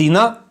svog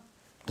sina,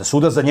 da se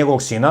uda za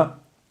njegovog sina,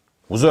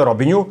 uzeo je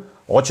robinju,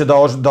 hoće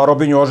da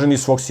robinju oženi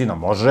svog sina.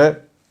 Može,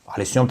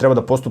 ali s njom treba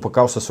da postupa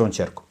kao sa svojom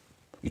ćerkom.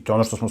 I to je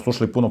ono što smo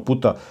slušali puno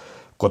puta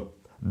kod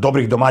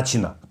dobrih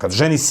domaćina. Kad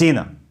ženi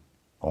sina,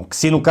 on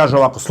sinu kaže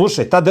ovako,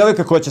 slušaj, ta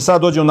devojka koja će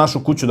sad dođe u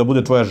našu kuću da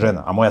bude tvoja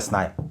žena, a moja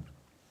snaja.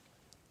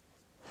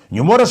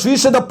 Nju moraš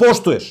više da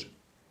poštuješ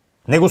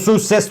nego svoju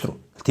sestru.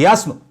 Ti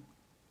jasno?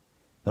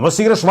 Ne možeš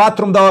igraš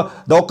vatrom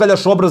da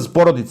okaljaš obraz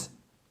porodice.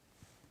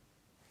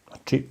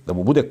 Znači, da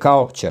mu bude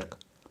kao ćerka.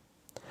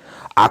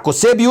 Ako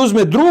sebi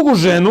uzme drugu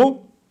ženu,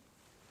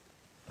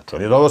 znači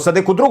on je doveo sad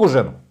neku drugu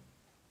ženu,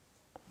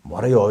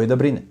 mora i ovaj da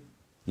brine.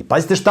 I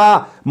pazite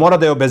šta mora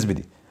da je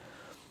obezbedi.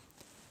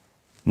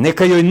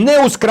 Neka joj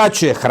ne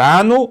uskraćuje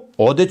hranu,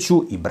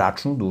 odeću i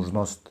bračnu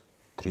dužnost.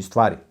 3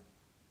 stvari.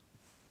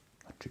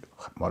 Znači,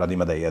 mora da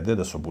ima da jede,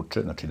 da se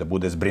obuče, znači da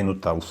bude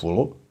zbrinuta u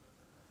fulu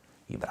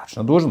i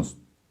bračna dužnost.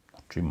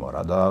 Znači,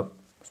 mora da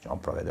s njom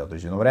provede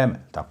određeno vreme,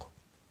 tako.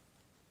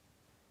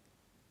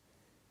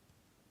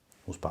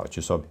 U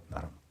spavaćoj sobi,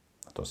 naravno.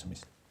 Na to se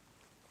misli.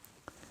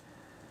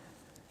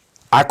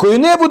 Ako joj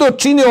ne bude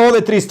činio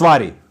ove 3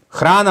 stvari,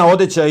 hrana,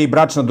 odeća i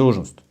bračna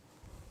dužnost,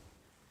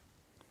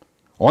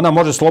 ona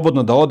može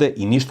slobodno da ode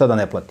i ništa da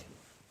ne plati.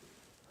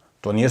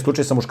 To nije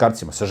slučaj sa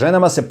muškarcima. Sa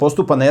ženama se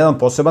postupa na jedan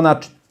poseban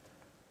način.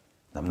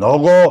 Na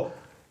mnogo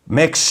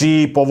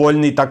mekši,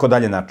 povoljni i tako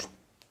dalje način.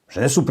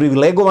 Žene su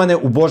privilegovane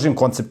u Božjem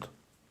konceptu.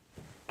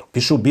 To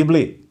piše u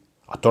Bibliji.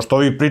 A to što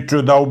ovi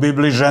pričaju da u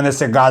Bibliji žene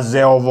se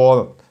gaze,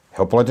 ovo...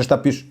 Evo, pogledajte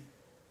šta piše.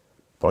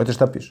 Pogledajte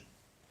šta piše.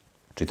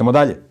 Čitamo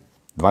dalje.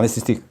 12.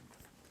 stih.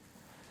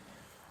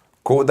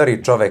 Ko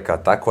udari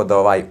čoveka tako da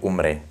ovaj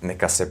umre,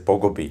 neka se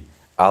pogubi.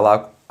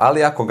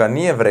 Ali ako ga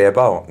nije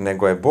vrebao,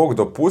 nego je Bog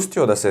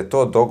dopustio da se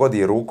to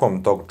dogodi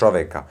rukom tog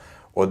čoveka,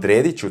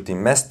 odredit ću ti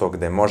mesto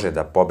gde može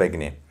da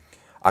pobegne.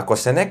 Ako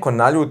se neko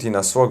naljuti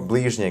na svog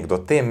bližnjeg do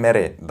te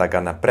mere da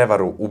ga na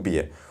prevaru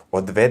ubije,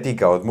 odvedi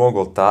ga od mog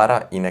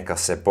oltara i neka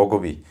se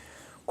pogubi.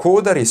 Ko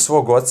udari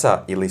svog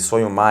oca ili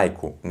svoju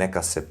majku,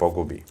 neka se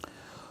pogubi.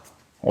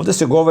 Ovde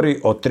se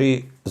govori o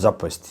 3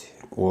 zapovesti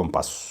u ovom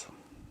pasusu.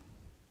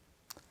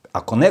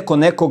 Ako neko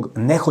nekog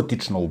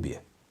nehotično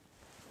ubije,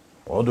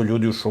 odu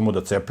ljudi u šumu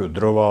da cepaju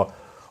drva,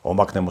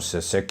 omakne mu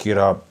se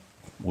sekira,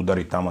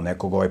 udari tamo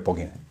nekog, ovaj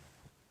pogine.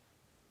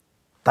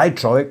 Taj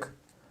čovek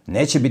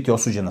neće biti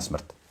osuđen na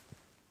smrt,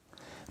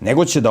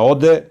 nego će da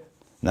ode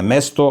na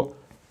mesto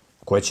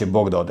koje će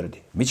Bog da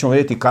odredi. Mi ćemo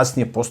vidjeti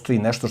kasnije, postoji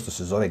nešto što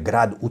se zove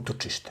grad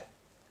utočište.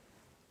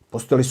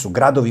 Postojali su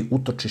gradovi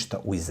utočišta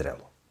u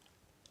Izraelu.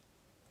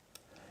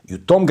 I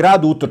u tom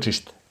gradu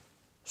utočište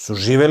su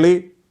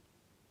živeli,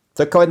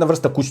 to je kao jedna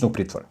vrsta kućnog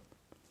pritvora.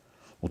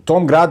 U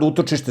tom gradu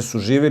utočište su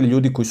živeli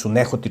ljudi koji su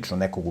nehotično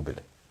nekog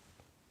ubili.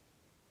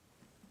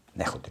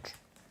 Nehotično.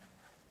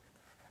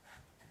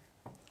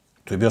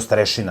 Tu je bio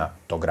starešina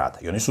tog grada.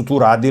 I oni su tu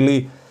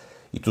radili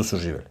i tu su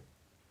živeli.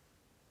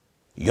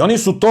 I oni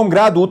su u tom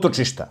gradu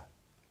utočišta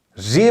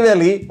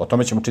živeli, o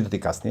tome ćemo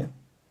čitati kasnije,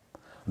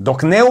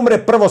 dok ne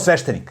umre prvo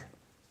sveštenik.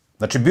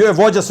 Znači, bio je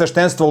vođa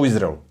sveštenstva u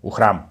Izraelu, u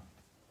hramu.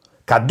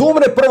 Kad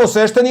umre prvo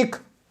sveštenik,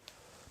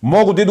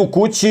 mogu da idu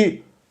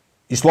kući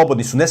i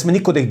slobodni su, ne sme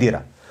niko da ih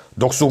dira.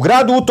 Dok su u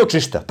gradu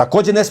utočišta,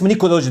 takođe ne sme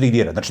niko da dođe da ih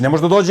dira. Znači, ne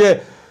može da dođe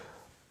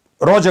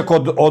rođak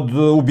od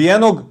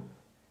ubijenog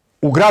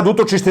u grad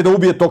utočište i da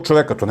ubije tog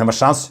čoveka. To nema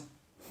šanse.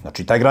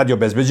 Znači, taj grad je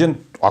obezbeđen.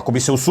 Ako bi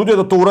se usudio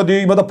da to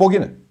uradi, ima da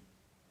pogine.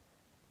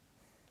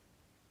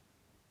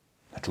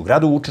 Znači, u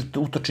gradu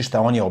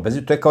utočišta on je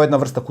obezbeđen. To je kao jedna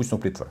vrsta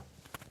kućnog pritvora.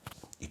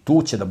 I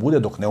tu će da bude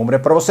dok ne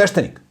umre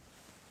prvosveštenik.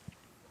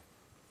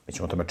 Mi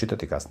ćemo o tome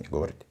čitati kasnije,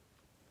 govoriti.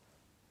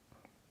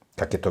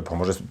 Kak je to? Pa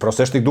može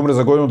prvosveštenik da umre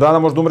za godinu dana,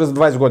 može da umre za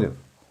 20 godina.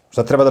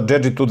 Šta treba da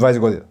džedži tu 20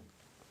 godina?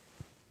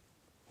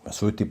 Ima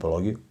svoju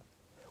tipologiju.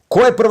 Ko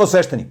je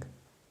prvosveštenik?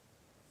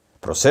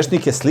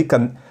 Prvosveštenik je slika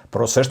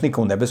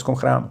prvosveštenika u nebeskom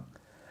hramu.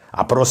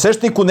 A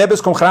prvosveštenik u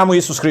nebeskom hramu je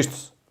Isus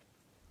Hristos.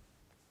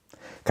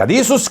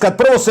 Kad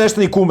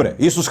prvosveštenik umre,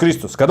 Isus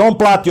Hristos, kad on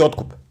plati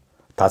otkup,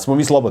 tad smo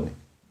mi slobodni.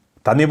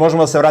 Tad mi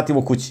možemo da se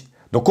vratimo kući.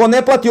 Dok on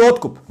ne plati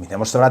otkup, mi ne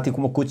možemo se vratiti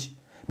kući.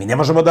 Mi ne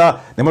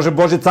može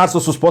Božje carstvo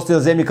se uspostaviti na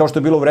zemlji kao što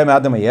je bilo u vreme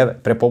Adama i Eve,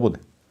 pre pobude.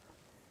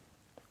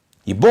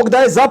 I Bog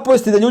daje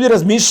zapovesti da ljudi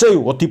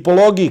razmišljaju o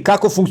tipologiji,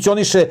 kako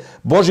funkcioniše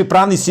Božji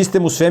pravni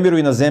sistem u svemiru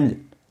i na zemlji.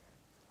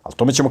 Ali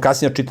tome ćemo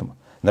kasnije da čitamo.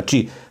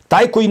 Znači,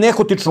 taj koji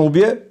nehotično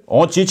ubije,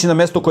 on će ići na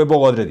mesto koje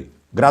Bog odredi.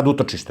 Grad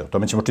utočište, o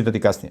tome ćemo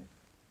čitati kasnije.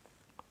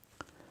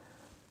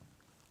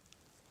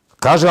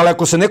 Kaže, ali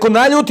ako se neko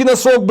naljuti na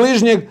svog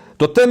bližnjeg,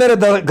 do te mere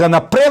da ga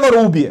na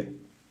prevaru ubije,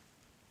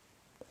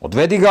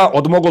 odvedi ga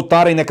od mog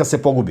oltara i neka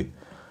se pogubi.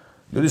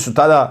 Ljudi su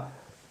tada,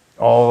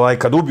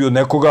 kad ubiju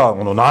nekoga,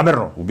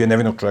 namerno, ubije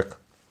nevinog čoveka.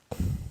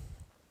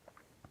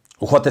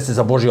 Uhvate se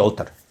za Božji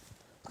oltar.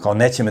 Kao,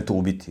 neće me tu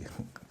ubiti,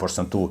 pošto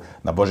sam tu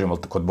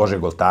kod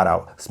Božeg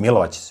oltara,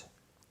 smilovaće se.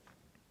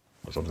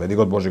 Bože, odvedi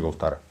ga od Božeg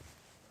oltara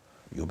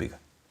i ubi ga.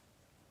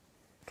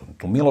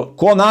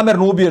 Ko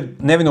namerno ubije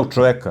nevinog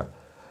čoveka,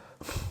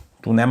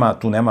 tu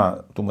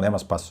mu nema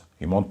spasa.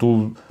 Ima on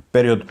tu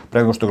period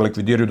pre nego što ga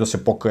likvidiraju da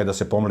se pokaje, da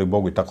se pomoli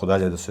Bogu i tako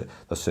dalje,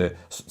 da se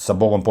sa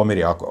Bogom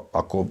pomiri.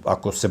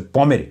 Ako se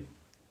pomiri,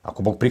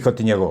 ako Bog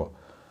prihvati njegovo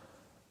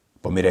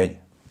pomirenje,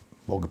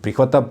 Bog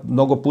prihvata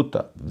mnogo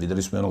puta.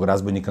 Videli smo jednog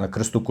razbojnika na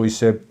krstu koji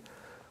se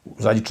u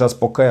zadnji čas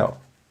pokajao.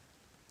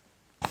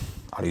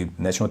 Ali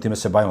nećemo time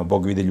se bavimo,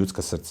 Bog vidi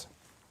ljudska srca.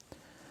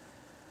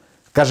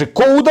 Kaže,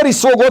 ko udari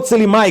svog oca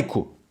ili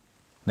majku,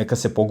 neka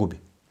se pogubi.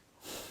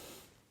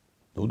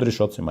 Da udariš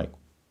oca i majku.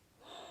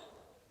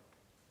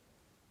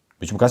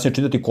 Mi ćemo kasnije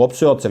čitati ko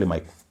opsuje oca ili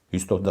majku.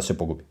 Isto da se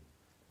pogubi.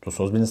 To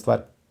su ozbiljne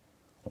stvari.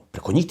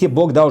 Preko njih ti je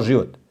Bog dao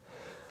život.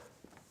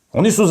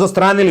 Oni su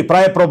zastranili,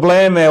 prave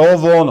probleme,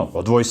 ovo ono.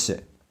 Odvoj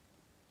se.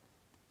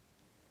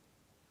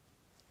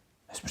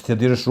 Ne smiješ ti da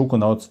diraš ruku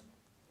na oca.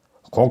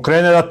 Ako on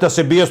krene da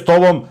se bije s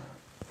tobom,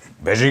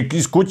 beži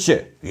iz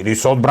kuće. Ili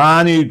se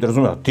odbrani,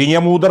 razumiješ. Ti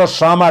njemu udaraš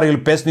šamar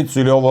ili pesnicu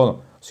ili ovo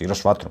ono. Si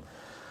igraš vatrom.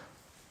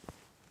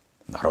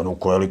 Naravno,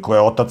 ukoliko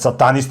je otac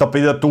satanista pa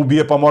ide da te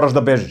ubije pa moraš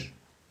da bežiš.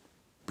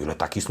 Bilo je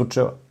takih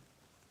slučajeva.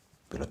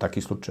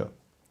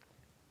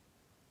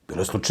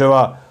 Bilo je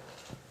slučajeva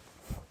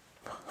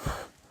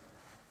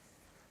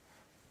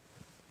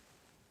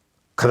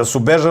kada su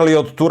bežali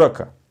od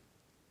Turaka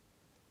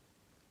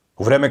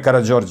u vreme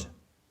Karađorđa.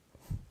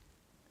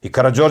 I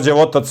Karađorđev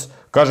otac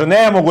kaže,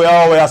 ne mogu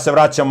ja ovo, ja se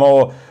vraćam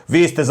ovo,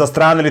 vi ste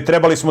zastranili,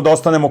 trebali smo da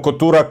ostanemo kod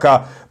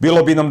Turaka,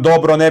 bilo bi nam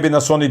dobro, ne bi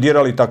nas oni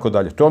dirali i tako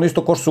dalje. To je ono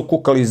isto ko što su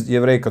kukali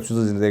Jevreji kad su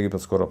izlazili iz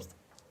egipatskog ropstva.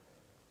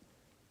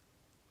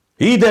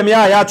 Idem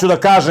ja ću da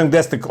kažem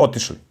gde ste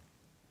otišli.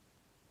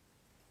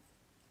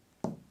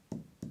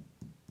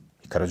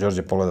 I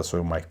Karađorđe pogleda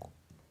svoju majku.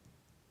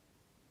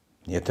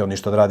 Nije teo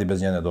ništa da radi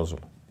bez njene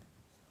dozvole.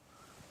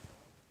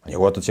 A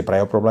njegov otac je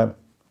pravio probleme.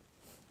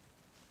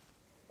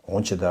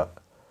 On će da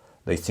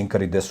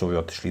iscinkari gde su ovi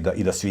otišli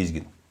i da svi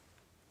izginu.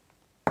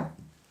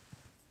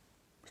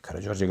 I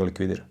Karađorđe ga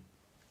likvidira.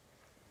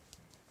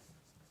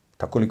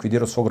 Tako je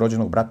likvidirao svog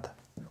rođenog brata,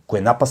 koji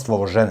je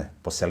napastvovao žene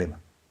po selima.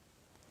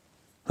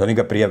 Oni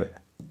ga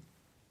prijave.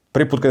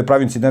 Prvi put kada je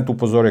pravi incident,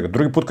 upozorio ga.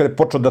 Drugi put kada je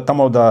počeo da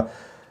tamo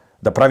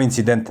da pravi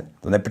incidente,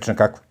 da ne pričam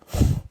kakve.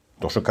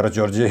 Došao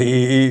Karađorđe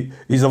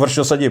i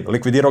završio sa njim,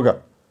 likvidirao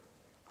ga.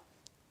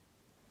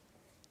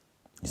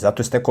 I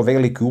zato je stekao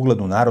veliki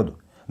ugled u narodu.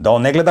 Da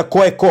on ne gleda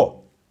ko je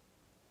ko.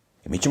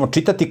 I mi ćemo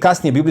čitati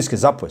kasnije biblijske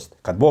zapovesti.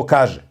 Kad Bog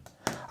kaže,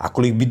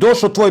 ako li bi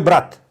došao tvoj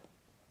brat,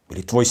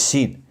 ili tvoj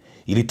sin,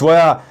 ili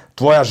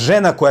tvoja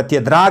žena koja ti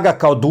je draga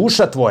kao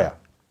duša tvoja,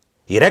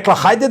 i rekla,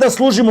 hajde da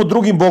služimo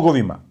drugim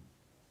bogovima.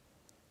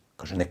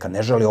 Kaže, neka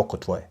ne žali oko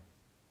tvoje.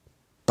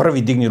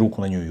 Prvi digni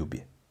ruku na nju i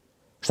ubije.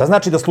 Šta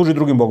znači da služi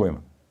drugim bogovima?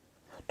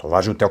 To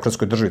važi u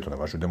teokratskoj državi, to ne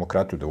važi u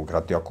demokratiji. U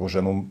demokratiji, ako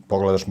ženu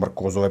pogledaš,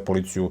 Marko zove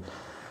policiju,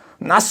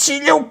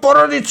 nasilje u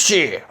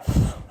porodici.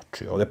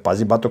 Znači, ovde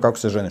pazi, bato, kako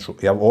se ženiš.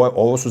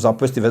 Ovo su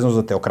zapovesti vezano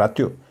za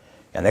teokratiju.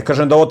 Ja ne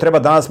kažem da ovo treba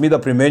danas mi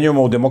da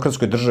primenjujemo u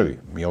demokratskoj državi.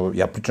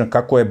 Ja pričam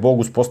kako je Bog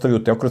uspostavio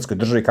u teokratskoj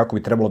državi, kako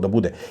bi trebalo da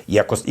bude.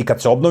 I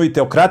kad se obnovi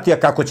teokratija,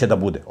 kako će da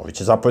bude. Ovi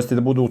će zapovesti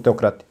da budu u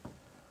teokratiji.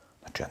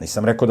 Znači, ja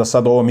nisam rekao da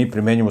sad ovo mi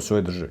primenjujemo u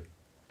svojoj državi.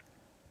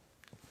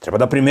 Treba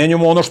da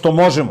primenjujemo ono što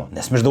možemo.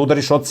 Ne smeš da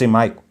udariš oca i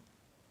majku.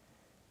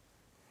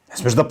 Ne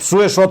smeš da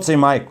psuješ oca i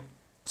majku.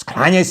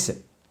 Sklanjaj se.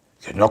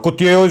 Jednako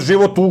ti je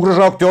život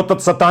ugrožao, ako ti je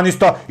otac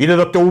satanista, ide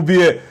da te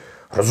ubije.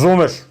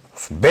 Razumeš?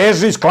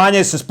 Beži,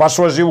 sklanjaj se,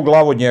 spašava živu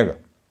glavu od njega.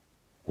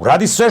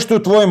 Uradi sve što je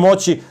u tvojoj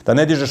moći da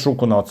ne dižeš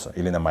ruku na oca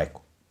ili na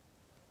majku.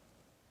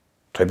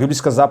 To je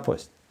biblijska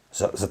zapovest.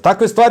 Za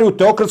takve stvari u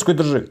teokratskoj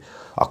državi.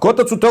 Ako je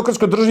otac u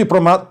teokratskoj državi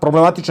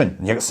problematičan,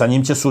 sa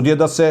njim će sudije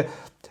da se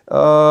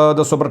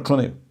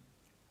obračunaju.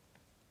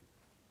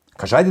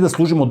 Kaže, ajde da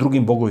služimo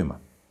drugim bogovima,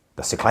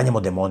 da se klanjamo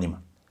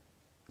demonima,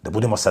 da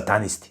budemo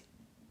satanisti.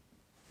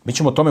 Mi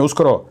ćemo o tome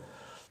uskoro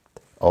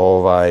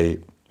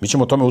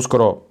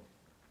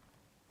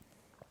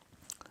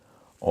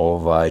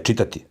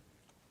čitati.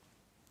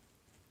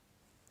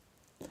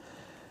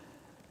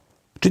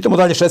 Čitamo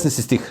dalje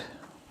 16. stih.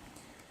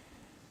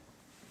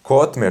 Ko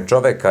otme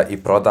čoveka i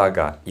proda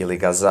ga ili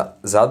ga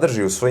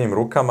zadrži u svojim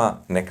rukama,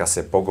 neka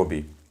se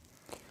pogubi.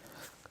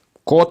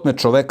 Ko otme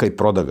čoveka i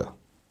proda ga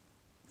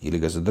ili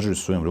ga zadrži u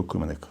svojim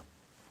rukama, neka.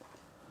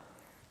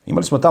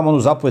 Imali smo tamo onu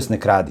zapovest ne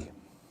kradi.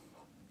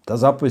 Ta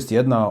zapovest je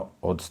jedna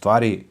od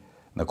stvari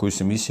na koju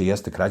se misli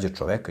jeste krađa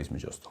čoveka,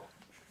 između ostalog.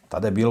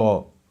 Tada je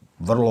bilo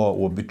vrlo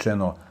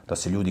uobičajeno da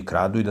se ljudi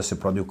kradu i da se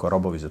prodaju kao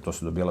robovi, za to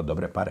su dobijala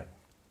dobre pare.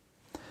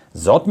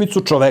 Za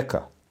otmicu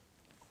čoveka,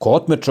 ko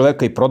otme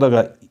čoveka i proda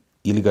ga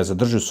ili ga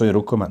zadrži u svojim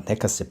rukama,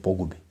 neka se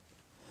pogubi.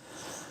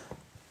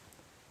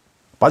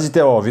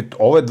 Pazite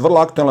ovo je vrlo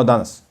aktuelno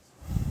danas.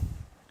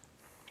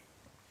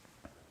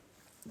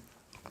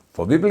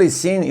 Po Bibliji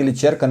sin ili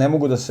ćerka ne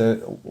mogu da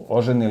se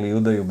ožene ili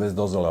udaju bez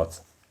dozvole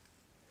oca.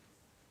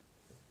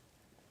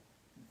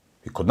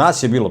 I kod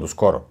nas je bilo do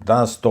skoro.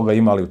 Danas toga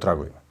ima, ali u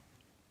tragovima.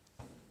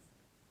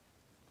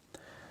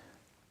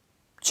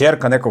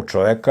 Ćerka nekog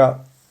čoveka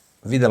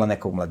videla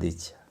nekog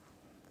mladića.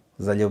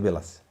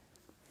 Zaljubila se.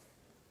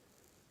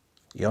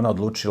 I ona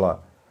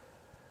odlučila,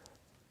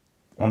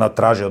 ona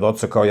traži od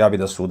oca kao ja bi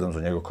da se udam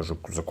za njega. Kaže,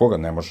 za koga?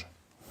 Ne može.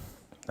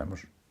 Ne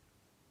može.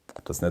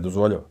 Otac ne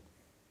dozvoljava.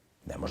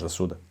 Ne može da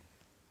se uda.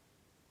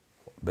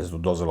 Bez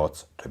dozvole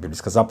oca. To je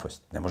biblijska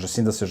zapovest. Ne može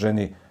sin da se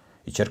ženi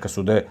i ćerka se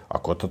udaje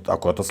ako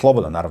je otac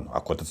slobodan, naravno.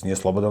 Ako otac nije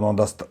slobodan,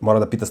 onda mora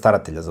da pita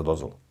staratelja za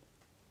dozvolu.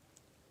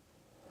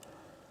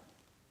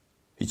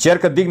 I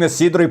ćerka digne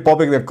sidro i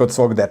pobegne kod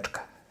svog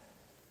dečka.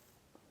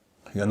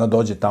 I ona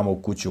dođe tamo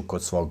u kuću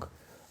kod svog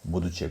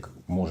budućeg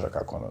muža,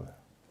 kako ona da.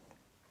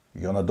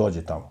 I ona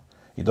dođe tamo.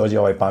 I dođe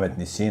ovaj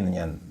pametni sin,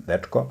 njen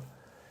dečko,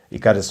 i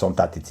kaže svom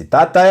tatici,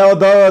 tata, evo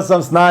doveo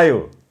sam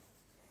snaju.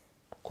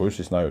 Koju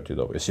si snaju ti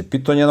doveo? Jesi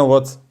pitao njenog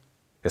oca?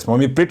 Jesmo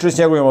mi pričali s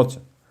njegovim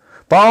ocem?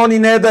 Pa oni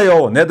ne daju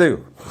ovo, ne daju.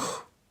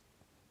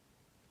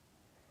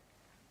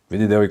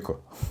 Vidi, devojko,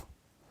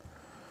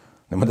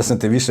 nema da sam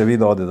te više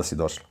video ovde da si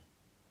došla.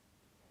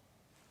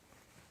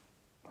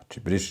 Znači,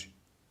 briši.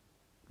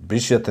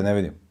 Briši da te ne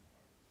vidim.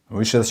 Nema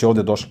više da si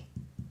ovde došla.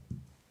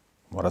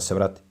 Mora se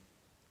vrati.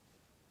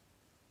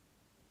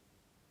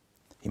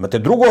 Imate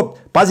drugo,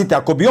 pazite,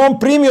 ako bi on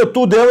primio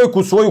tu devojku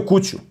u svoju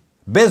kuću,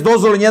 bez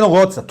dozvole njenog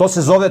oca, to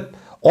se zove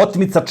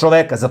otmica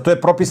čoveka, za to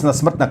je propisana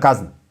smrtna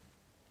kazna.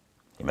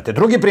 Imate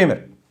drugi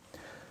primjer.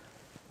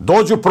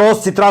 Dođu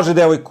prosci, traže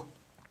devojku.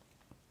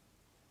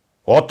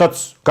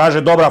 Otac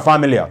kaže, dobra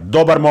familija,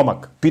 dobar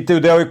momak. Pitaju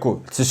devojku,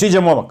 se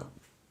sviđa momak?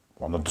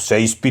 Onda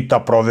se ispita,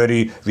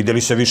 proveri,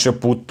 videli se više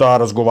puta,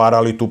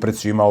 razgovarali tu pred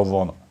svima, ovo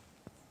ono.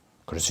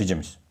 Kaže, sviđa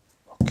mi se.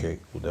 Okej,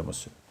 udemo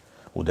se.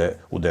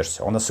 Udeš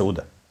se. Onda se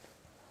uda.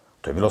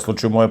 To je bilo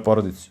slučaj u moje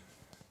porodici.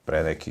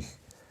 Pre nekih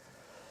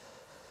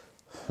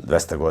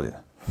 200 godina.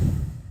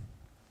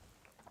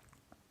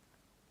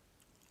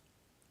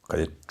 Kad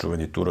je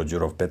čuveni Turo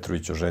Đurov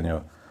Petrović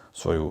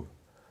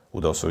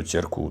udao svoju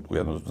ćerku u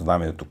jednu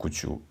znamenitu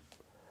kuću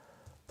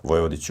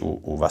Vojvodiću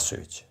u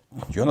Vasojeviće.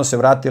 I ona se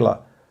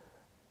vratila,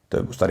 to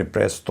je u stvari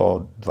pre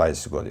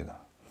 120 godina.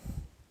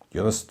 I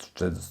onda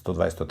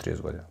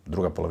 120-130 godina.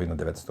 Druga polovina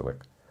 19.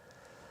 veka.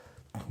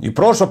 I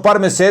prošlo par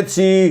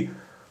meseci,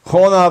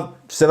 ona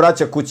se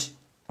vraća kući.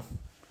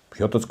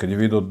 I otac kad je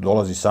vidio,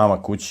 dolazi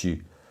sama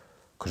kući,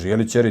 kaže,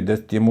 jeli ćeri,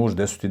 gde ti je muž,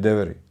 gde su ti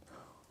deveri?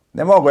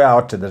 Ne mogu ja,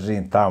 oče, da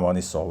živim tamo,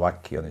 oni su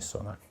ovaki, oni su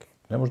onaki.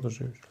 Ne možeš da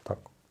živiš,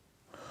 tako?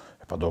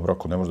 E pa dobro,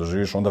 ako ne možeš da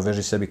živiš, onda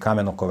veži sebi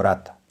kamen oko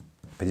vrata,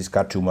 pa ti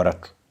skači u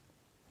moraču.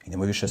 I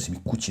nemoj više da si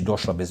mi kući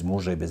došla bez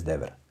muža i bez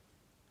devera.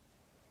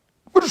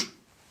 Brž!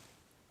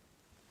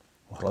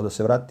 Morala da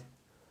se vrati.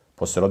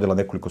 Posle se rodila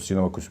nekoliko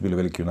sinova koji su bili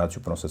veliki junaci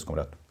u Prvom svetskom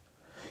ratu.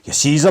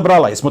 Jesi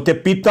izabrala, jesmo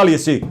te pitali,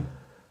 jesi...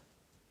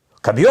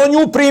 Kad bi on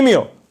nju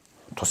primio,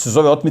 to se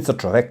zove otmica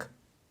čoveka.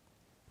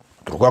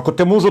 Drugo, ako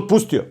te muž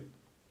otpustio,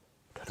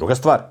 to je druga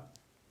stvar.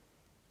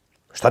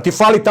 Šta ti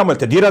fali tamo, jel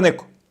te dira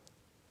neko?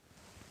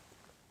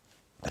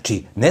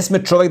 Znači, ne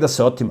sme čovek da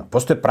se otima.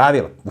 Postoje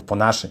pravila u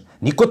ponašanju.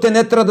 Niko te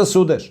ne tera da se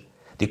udeš.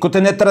 Niko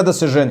te ne tera da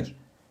se ženiš.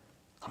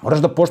 A moraš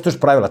da poštuješ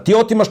pravila. Ti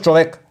otimaš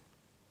čoveka.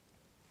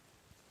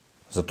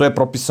 Zato je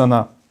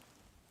propisana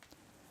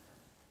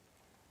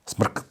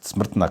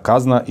smrtna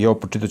kazna. I evo,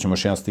 pročitat ćemo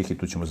još jedan stih i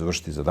tu ćemo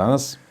završiti za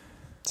danas.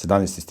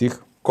 17. stih.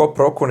 Ko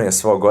prokune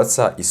svog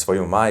oca i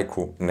svoju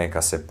majku,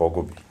 neka se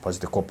pogubi.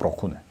 Pazite, ko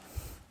prokune.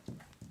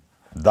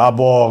 Da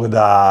Bog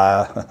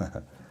da...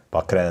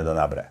 pa krene da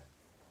nabraja.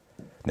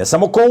 Ne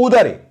samo ko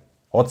udari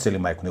oca ili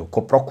majku, nego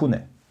ko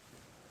prokune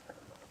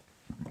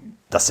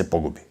da se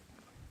pogubi.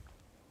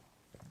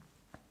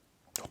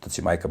 Otac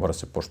i majka mora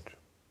se poštuju.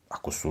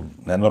 Ako su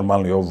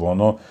nenormalni ovo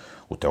ono,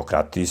 u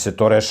teokratiji se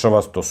to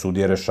rešava, to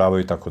sudije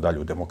rešavaju i tako dalje.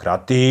 U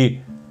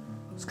demokratiji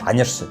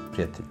sklanjaš se,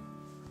 prijatelju.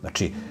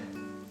 Znači,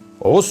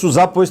 ovo su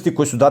zapovesti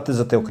koje su date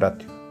za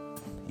teokratiju.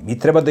 I mi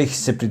treba da ih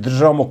se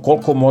pridržavamo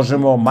koliko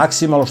možemo,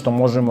 maksimalno što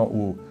možemo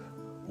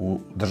u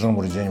državnom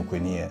uređenju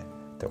koji nije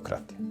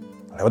teokratija.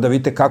 Ali evo da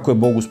vidite kako je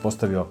Bog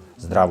uspostavio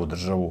zdravu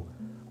državu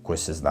u kojoj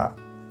se zna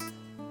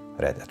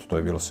red. Eto, to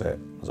je bilo sve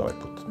za ovaj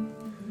put.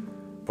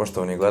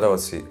 Poštovani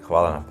gledalci,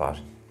 hvala na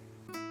pažnji.